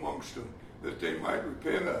wrong amongst them, that they might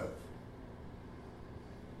repent of.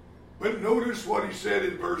 But notice what he said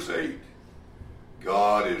in verse 8.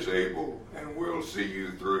 God is able and will see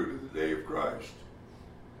you through to the day of Christ.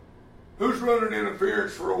 Who's running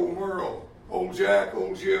interference for old Merle, old Jack,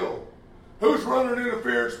 old Jill? Who's running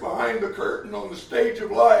interference behind the curtain on the stage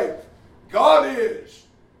of life? God is.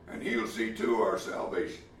 And he'll see to our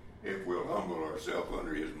salvation if we'll humble ourselves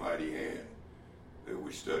under his mighty hand that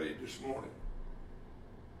we studied this morning.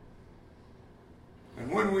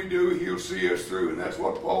 And when we do, he'll see us through. And that's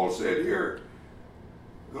what Paul said here.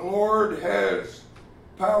 The Lord has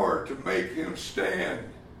power to make him stand.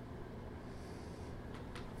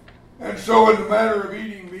 And so in the matter of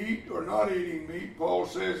eating meat or not eating meat, Paul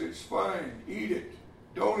says it's fine. Eat it.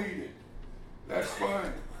 Don't eat it. That's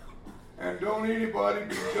fine. And don't anybody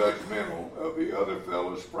be judgmental of the other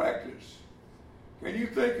fellow's practice. Can you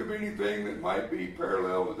think of anything that might be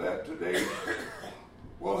parallel to that today?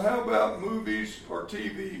 Well, how about movies or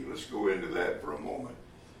TV? Let's go into that for a moment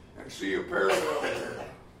and see a parallel there.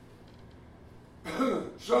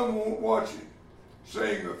 Some won't watch it,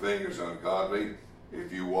 saying the thing is ungodly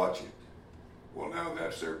if you watch it. Well, now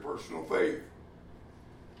that's their personal faith.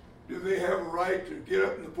 Do they have a right to get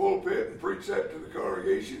up in the pulpit and preach that to the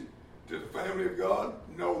congregation, to the family of God?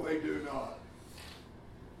 No, they do not.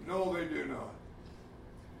 No, they do not.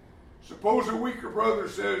 Suppose a weaker brother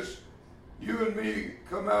says, you and me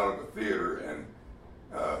come out of the theater and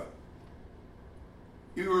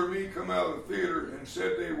you or me come out of the theater and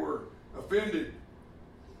said they were offended.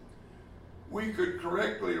 We could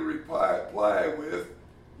correctly reply with,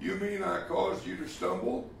 you mean I caused you to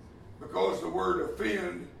stumble? Because the word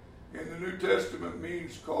offend in the New Testament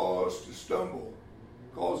means cause to stumble,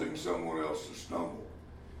 causing someone else to stumble.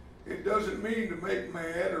 It doesn't mean to make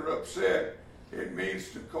mad or upset. It means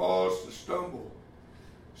to cause to stumble.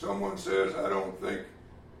 Someone says, I don't think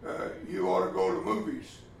you ought to go to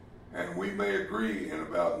movies. And we may agree in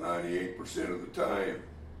about 98% of the time.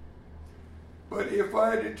 But if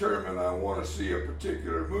I determine I want to see a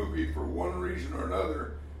particular movie for one reason or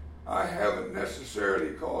another, I haven't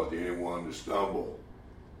necessarily caused anyone to stumble.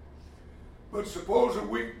 But suppose a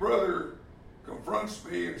weak brother confronts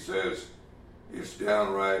me and says, it's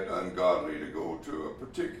downright ungodly to go to a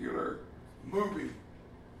particular movie.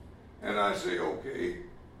 And I say, okay,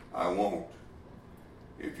 I won't.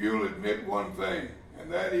 If you'll admit one thing,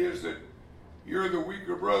 and that is that you're the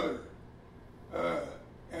weaker brother,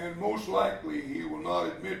 and most likely he will not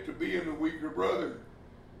admit to being the weaker brother,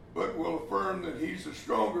 but will affirm that he's the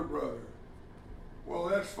stronger brother. Well,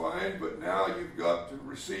 that's fine, but now you've got to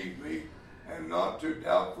receive me and not to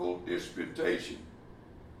doubtful disputation.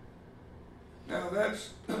 Now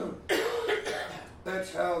that's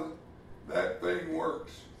how that thing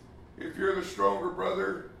works. If you're the stronger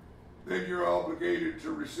brother, then you're obligated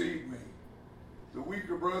to receive me. The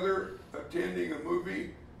weaker brother attending a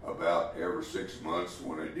movie about every 6 months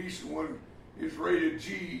when a decent one is rated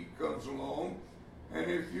G comes along, and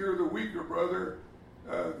if you're the weaker brother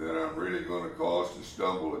that I'm really going to cause to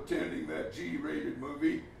stumble attending that G-rated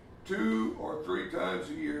movie 2 or 3 times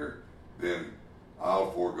a year, then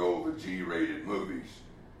I'll forego the G-rated movies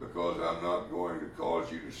because I'm not going to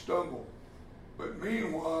cause you to stumble. But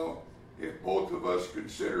meanwhile, if both of us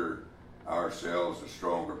consider ourselves a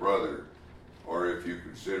stronger brother, or if you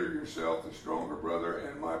consider yourself the stronger brother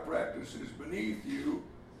and my practice is beneath you,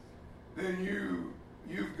 then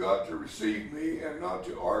you've got to receive me and not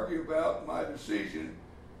to argue about my decision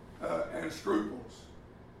and scruples.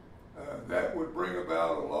 That would bring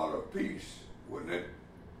about a lot of peace, wouldn't it,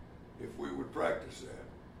 if we would practice that.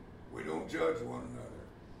 We don't judge one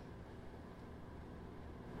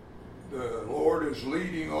another. The Lord is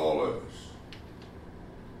leading all of us.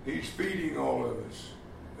 He's feeding all of us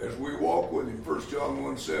as we walk with Him. 1 John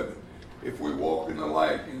 1:7. If we walk in the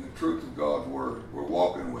light, in the truth of God's Word, we're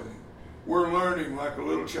walking with Him. We're learning like a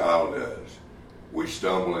little child does. We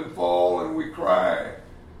stumble and fall and we cry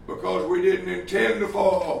because we didn't intend to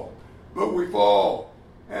fall, but we fall.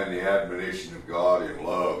 And the admonition of God in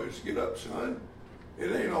love is, get up, son.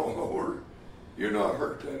 It ain't all over. You're not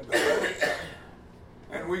hurt that bad.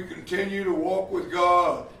 And we continue to walk with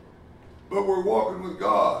God. But we're walking with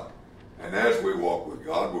God. And as we walk with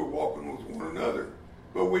God, we're walking with one another.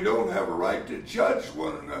 But we don't have a right to judge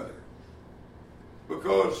one another.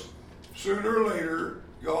 Because sooner or later,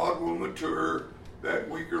 God will mature that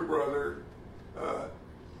weaker brother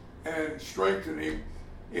and strengthen him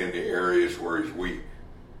in the areas where he's weak.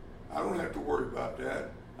 I don't have to worry about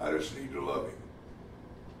that. I just need to love him.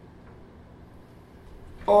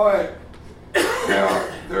 All right. Now,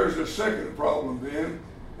 there's a second problem then,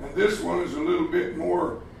 and this one is a little bit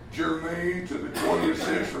more germane to the 20th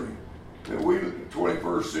century, the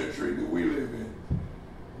 21st century that we live in.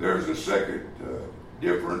 There's a second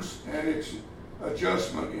difference, and it's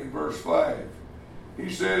adjustment in verse 5. He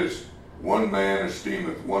says, one man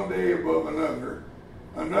esteemeth one day above another,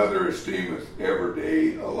 another esteemeth every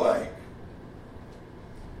day alike.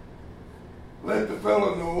 Let the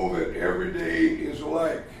fellow know that every day is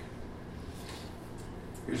alike.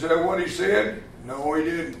 Is that what he said? No, he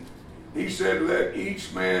didn't. He said, let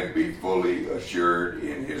each man be fully assured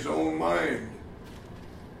in his own mind.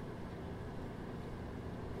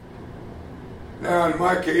 Now, in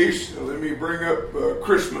my case, let me bring up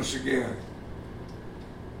Christmas again.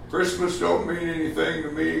 Christmas don't mean anything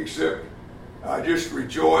to me except I just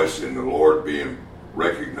rejoice in the Lord being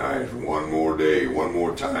recognized one more day, one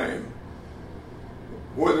more time.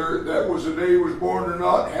 Whether that was the day he was born or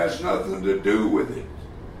not has nothing to do with it.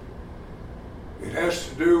 It has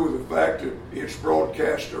to do with the fact that it's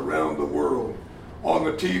broadcast around the world, on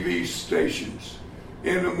the TV stations,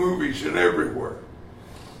 in the movies, and everywhere.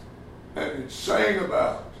 And it's sang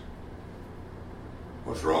about.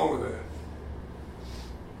 What's wrong with that?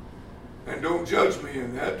 And don't judge me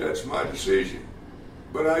in that. That's my decision.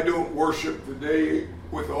 But I don't worship the day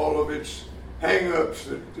with all of its hang-ups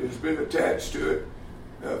that has been attached to it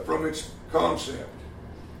from its concept.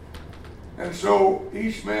 And so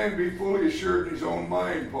each man be fully assured in his own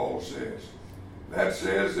mind, Paul says. That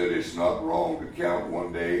says that it's not wrong to count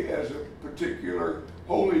one day as a particular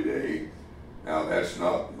holy day. Now that's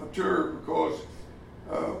not mature because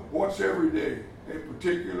what's every day? A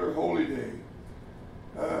particular holy day.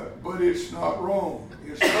 But it's not wrong.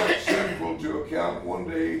 It's not sinful to account one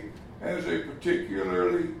day as a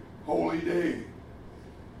particularly holy day.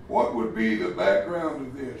 What would be the background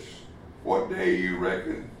of this? What day you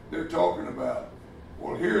reckon they're talking about?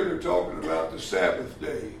 Well, here they're talking about the Sabbath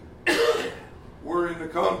day. We're in the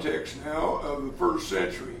context now of the first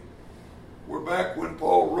century. We're back when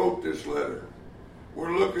Paul wrote this letter.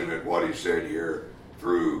 We're looking at what he said here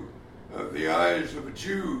through the eyes of a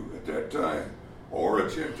Jew at that time, or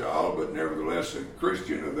a Gentile, but nevertheless a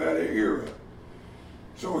Christian of that era.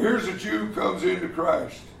 So here's a Jew comes into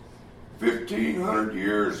Christ. 1,500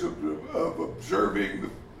 years of observing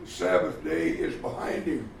the Sabbath day is behind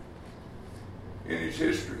him in his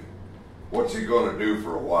history. What's he going to do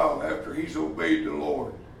for a while after he's obeyed the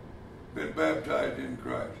Lord, been baptized in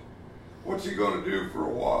Christ? What's he going to do for a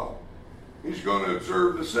while? He's going to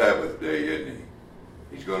observe the Sabbath day, isn't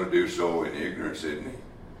he? He's going to do so in ignorance, isn't he?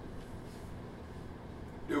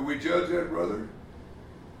 Do we judge that brother?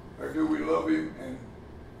 Or do we love him and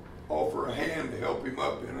offer a hand to help him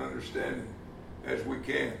up in understanding as we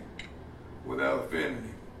can without offending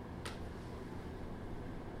him?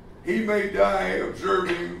 He may die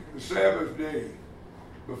observing the Sabbath day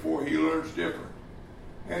before he learns different.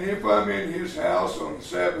 And if I'm in his house on the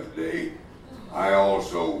Sabbath day, I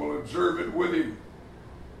also will observe it with him.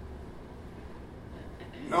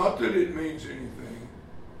 Not that it means anything,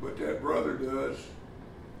 but that brother does.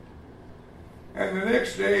 And the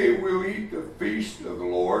next day we'll eat the feast of the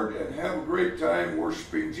Lord and have a great time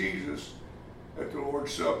worshiping Jesus at the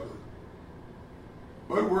Lord's Supper.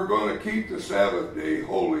 But we're going to keep the Sabbath day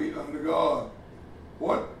holy unto God.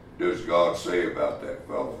 What does God say about that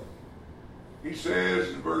fellow? He says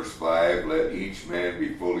in verse 5, let each man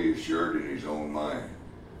be fully assured in his own mind.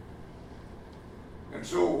 And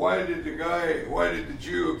so why did the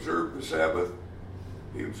Jew observe the Sabbath?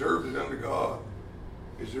 He observed it unto God.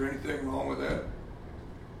 Is there anything wrong with that?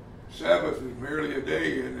 Sabbath is merely a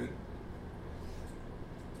day, isn't it?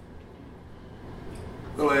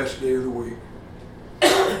 The last day of the week.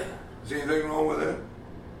 Is anything wrong with that?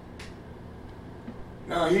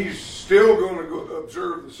 Now he's still going to go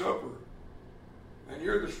observe the supper. And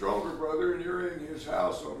you're the stronger brother, and you're in his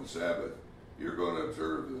house on the Sabbath. You're going to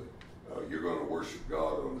observe you're going to worship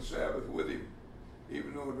God on the Sabbath with him,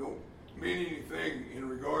 even though it don't mean anything in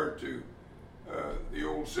regard to the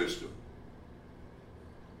old system.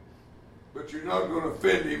 But you're not going to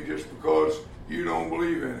offend him just because you don't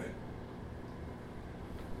believe in it.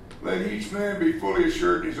 Let each man be fully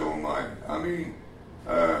assured in his own mind. I mean,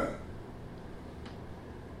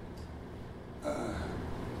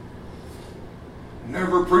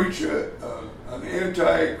 never preach an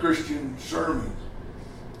anti-Christian sermon.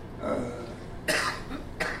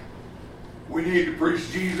 We need to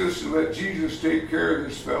preach Jesus and let Jesus take care of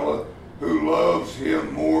this fella who loves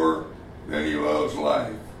him more than he loves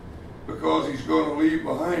life, because he's going to leave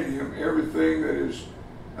behind him everything that is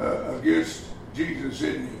against Jesus,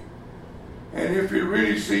 isn't he? And if he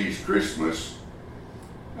really sees Christmas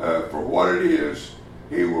for what it is,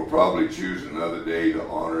 he will probably choose another day to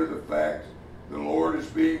honor the fact the Lord is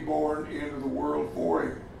being born into the world for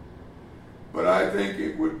him. But I think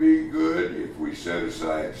it would be good if we set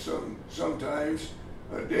aside sometimes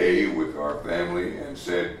a day with our family and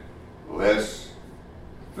said, let's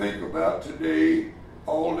think about today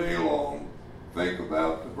all day long. Think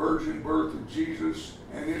about the virgin birth of Jesus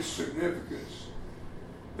and its significance.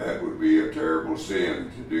 That would be a terrible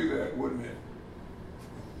sin to do that, wouldn't it?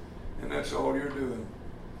 And that's all you're doing.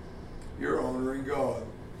 You're honoring God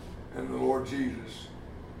and the Lord Jesus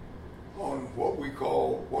on what we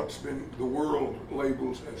call, what's been the world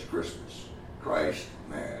labels as Christmas, Christ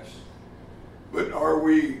Mass. But are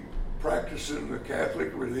we practicing the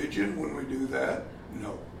Catholic religion when we do that?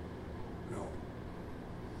 No. No.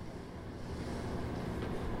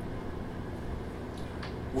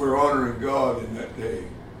 We're honoring God in that day.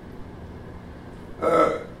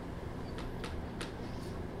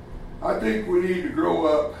 I think we need to grow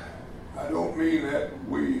up. I don't mean that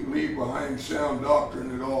we leave behind sound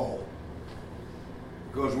doctrine at all,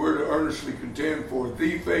 because we're to earnestly contend for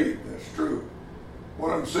the faith. That's true.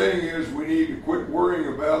 What I'm saying is we need to quit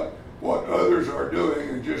worrying about what others are doing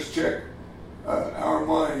and just check our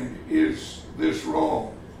mind, is this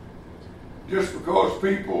wrong? Just because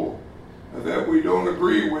people that we don't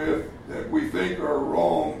agree with, that we think are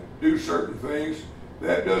wrong, do certain things,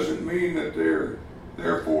 that doesn't mean that they're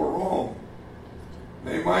therefore wrong.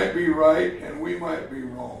 They might be right and we might be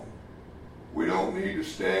wrong. We don't need to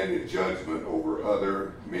stand in judgment over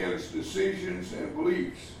other men's decisions and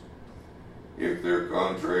beliefs. If they're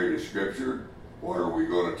contrary to Scripture, what are we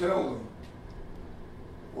going to tell them?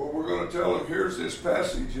 Well, we're going to tell them, here's this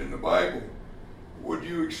passage in the Bible. Would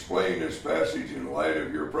you explain this passage in light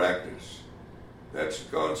of your practice? That's the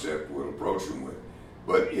concept we'll approach them with.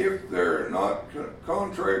 But if they're not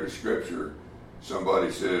contrary to Scripture,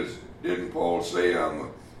 somebody says, didn't Paul say, I'm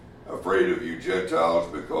afraid of you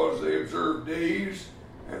Gentiles because they observe days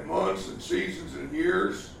and months and seasons and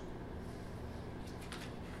years?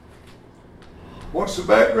 What's the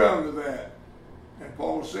background to that? And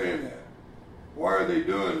Paul's saying that. Why are they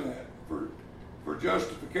doing that? For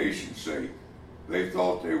justification's sake. They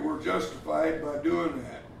thought they were justified by doing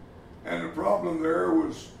that. And the problem there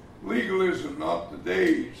was legalism, not the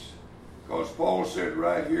days. Because Paul said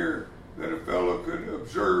right here that a fellow could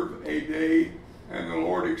observe a day and the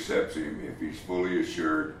Lord accepts him if he's fully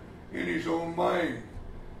assured in his own mind.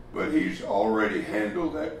 But he's already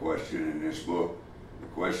handled that question in this book. The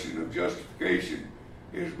question of justification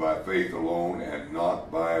is by faith alone and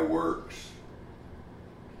not by works.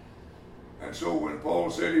 And so when Paul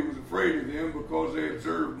said he was afraid of them because they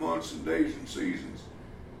observed months and days and seasons,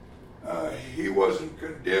 he wasn't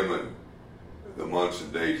condemning the months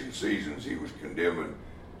and days and seasons. He was condemning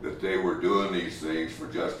that they were doing these things for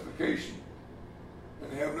justification.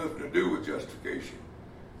 And they have nothing to do with justification.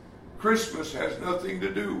 Christmas has nothing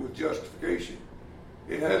to do with justification.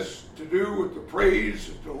 It has to do with the praise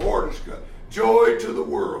that the Lord has come. Joy to the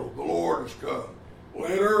world, the Lord has come.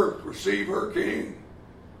 Let earth receive her King.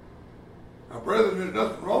 Now, brethren, there's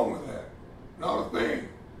nothing wrong with that. Not a thing.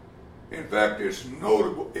 In fact, it's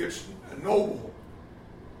notable, it's noble,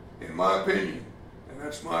 in my opinion, and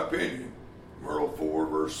that's my opinion, Merle 4,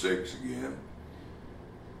 verse 6 again,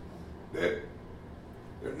 that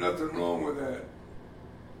there's nothing wrong with that.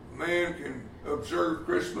 Man can observe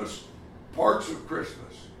Christmas, parts of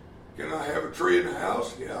Christmas. Can I have a tree in the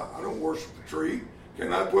house? Yeah, I don't worship the tree.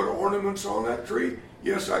 Can I put ornaments on that tree?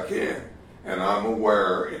 Yes, I can. And I'm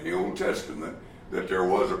aware in the Old Testament that there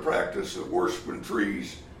was a practice of worshiping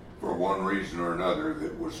trees for one reason or another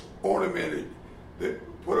that was ornamented, that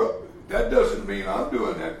put up. That doesn't mean I'm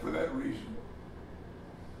doing that for that reason.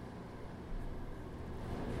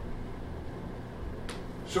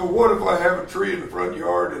 So what if I have a tree in the front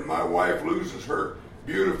yard and my wife loses her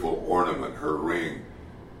beautiful ornament, her ring,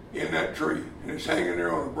 in that tree, and it's hanging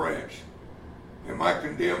there on a branch? Am I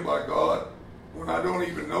condemned by God when I don't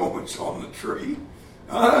even know it's on the tree?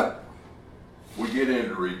 We get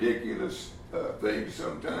into ridiculous things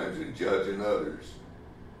sometimes in judging others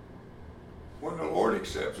when the Lord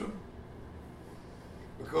accepts them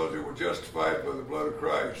because they were justified by the blood of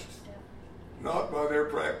Christ, not by their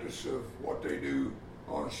practice of what they do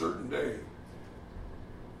on a certain day.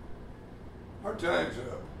 Our time's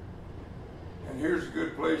up. And here's a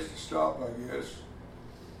good place to stop, I guess.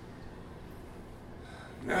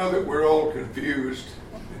 Now that we're all confused,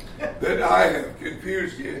 that I have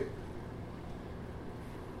confused you,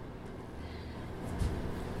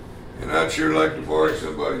 and I'd sure like to borrow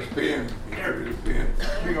somebody's pen. Here is a pen.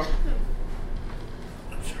 Here you go.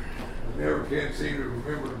 I never can seem to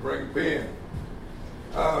remember to bring a pen.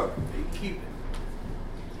 Keep it.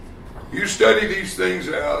 You study these things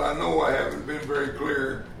out. I know I haven't been very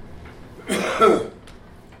clear. I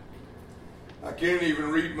can't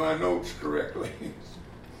even read my notes correctly.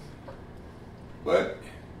 But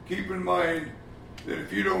keep in mind that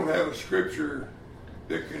if you don't have a scripture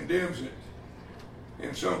that condemns it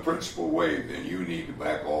in some principal way, then you need to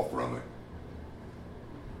back off from it.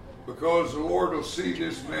 Because the Lord will see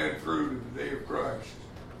this man through to the day of Christ.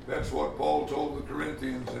 That's what Paul told the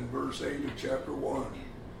Corinthians in verse 8 of chapter 1.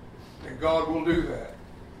 And God will do that.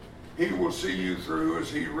 He will see you through as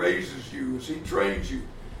He raises you, as He trains you.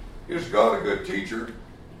 Is God a good teacher?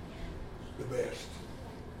 The best.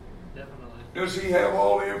 Definitely. Does He have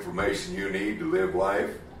all the information you need to live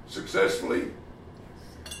life successfully?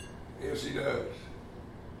 Yes, He does.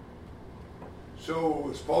 So,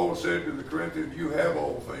 as Paul said to the Corinthians, you have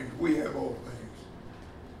all things. We have all things.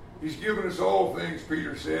 He's given us all things,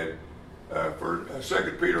 Peter said, for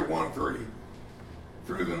 2 Peter 1:3.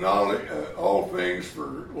 Through the knowledge, all things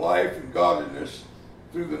for life and godliness,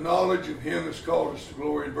 through the knowledge of Him that's called us to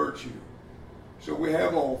glory and virtue. So we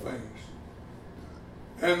have all things.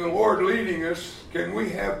 And the Lord leading us, can we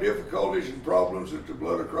have difficulties and problems that the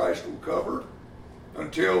blood of Christ will cover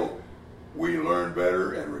until we learn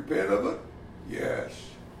better and repent of it? Yes.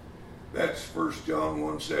 That's 1 John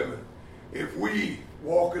 1:7. If we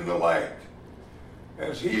walk in the light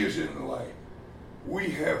as He is in the light, we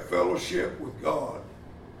have fellowship with God.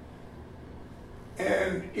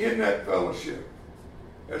 And in that fellowship,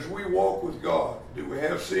 as we walk with God, do we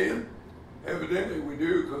have sin? Evidently we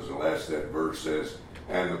do, because the last that verse says,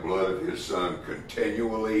 and the blood of His Son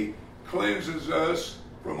continually cleanses us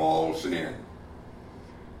from all sin.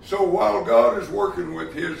 So while God is working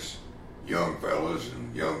with His young fellas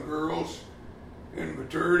and young girls in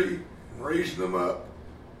maturity, and raising them up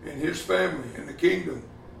in His family, in the kingdom,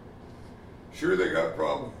 sure they got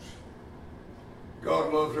problems.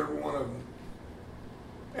 God loves every one of them.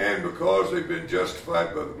 And because they've been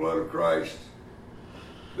justified by the blood of Christ,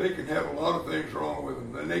 they can have a lot of things wrong with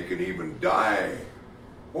them. And they can even die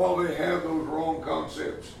while they have those wrong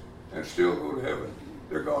concepts and still go to heaven.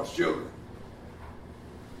 They're God's children.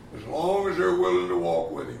 As long as they're willing to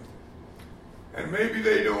walk with Him. And maybe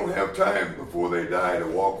they don't have time before they die to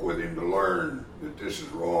walk with Him to learn that this is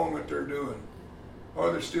wrong that they're doing.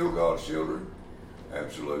 Are they still God's children?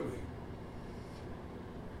 Absolutely.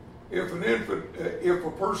 If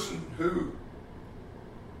a person who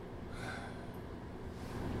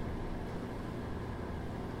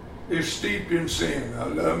is steeped in sin, now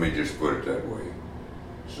let me just put it that way.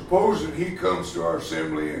 Suppose that he comes to our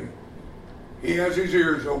assembly and he has his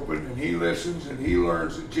ears open and he listens and he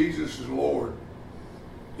learns that Jesus is Lord.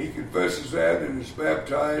 He confesses that and is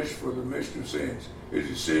baptized for the remission of sins. Is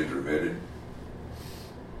his sins remitted?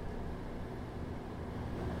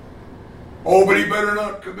 Oh, but he better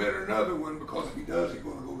not commit another one, because if he does, he's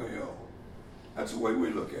going to go to hell. That's the way we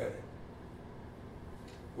look at it.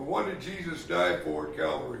 But what did Jesus die for at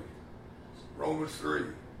Calvary? Romans 3.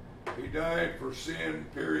 He died for sin,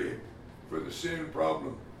 period. For the sin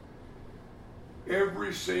problem.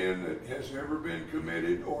 Every sin that has ever been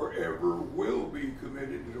committed or ever will be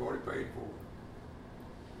committed is already paid for.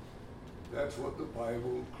 That's what the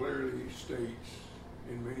Bible clearly states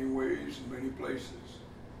in many ways, in many places.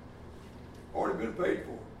 Already been paid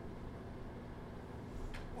for.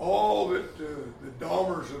 All that the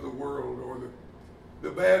Dahmers of the world or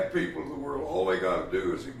the bad people of the world, all they got to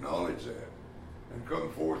do is acknowledge that and come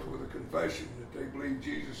forth with a confession that they believe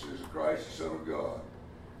Jesus is the Christ, the Son of God,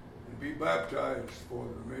 and be baptized for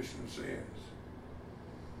the remission of sins.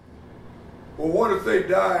 Well, what if they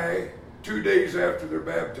die 2 days after they're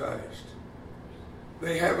baptized?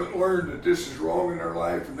 They haven't learned that this is wrong in their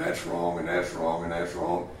life, and that's wrong, and that's wrong, and that's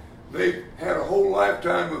wrong. They've had a whole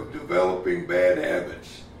lifetime of developing bad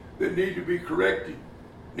habits that need to be corrected,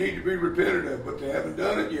 need to be repented of, but they haven't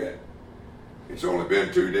done it yet. It's only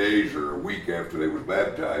been 2 days or a week after they was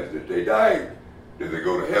baptized that they died. Did they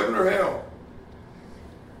go to heaven or hell?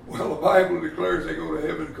 Well, the Bible declares they go to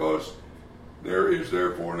heaven because there is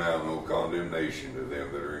therefore now no condemnation to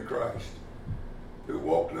them that are in Christ, who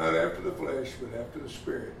walk not after the flesh, but after the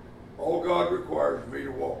Spirit. All God requires me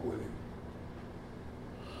to walk with Him.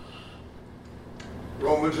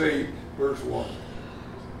 Romans 8, verse 1.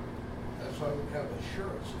 That's why we have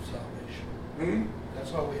assurance of salvation.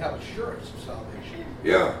 That's why we have assurance of salvation.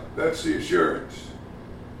 Yeah, that's the assurance.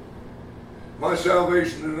 My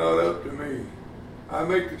salvation is not up to me. I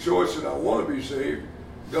make the choice that I want to be saved.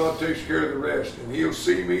 God takes care of the rest, and He'll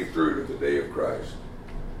see me through to the day of Christ.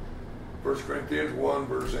 1 Corinthians 1,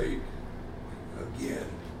 verse 8. Again.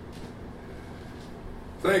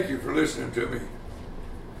 Thank you for listening to me.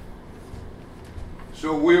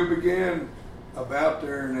 So we'll begin about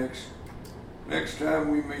there next time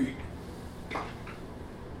we meet.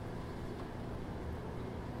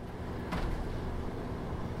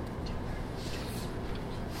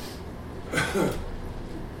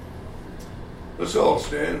 Let's all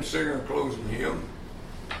stand and sing our closing hymn.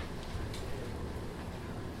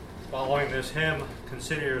 Following this hymn,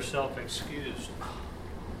 consider yourself excused.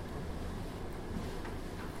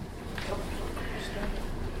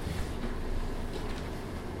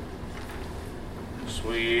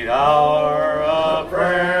 Sweet hour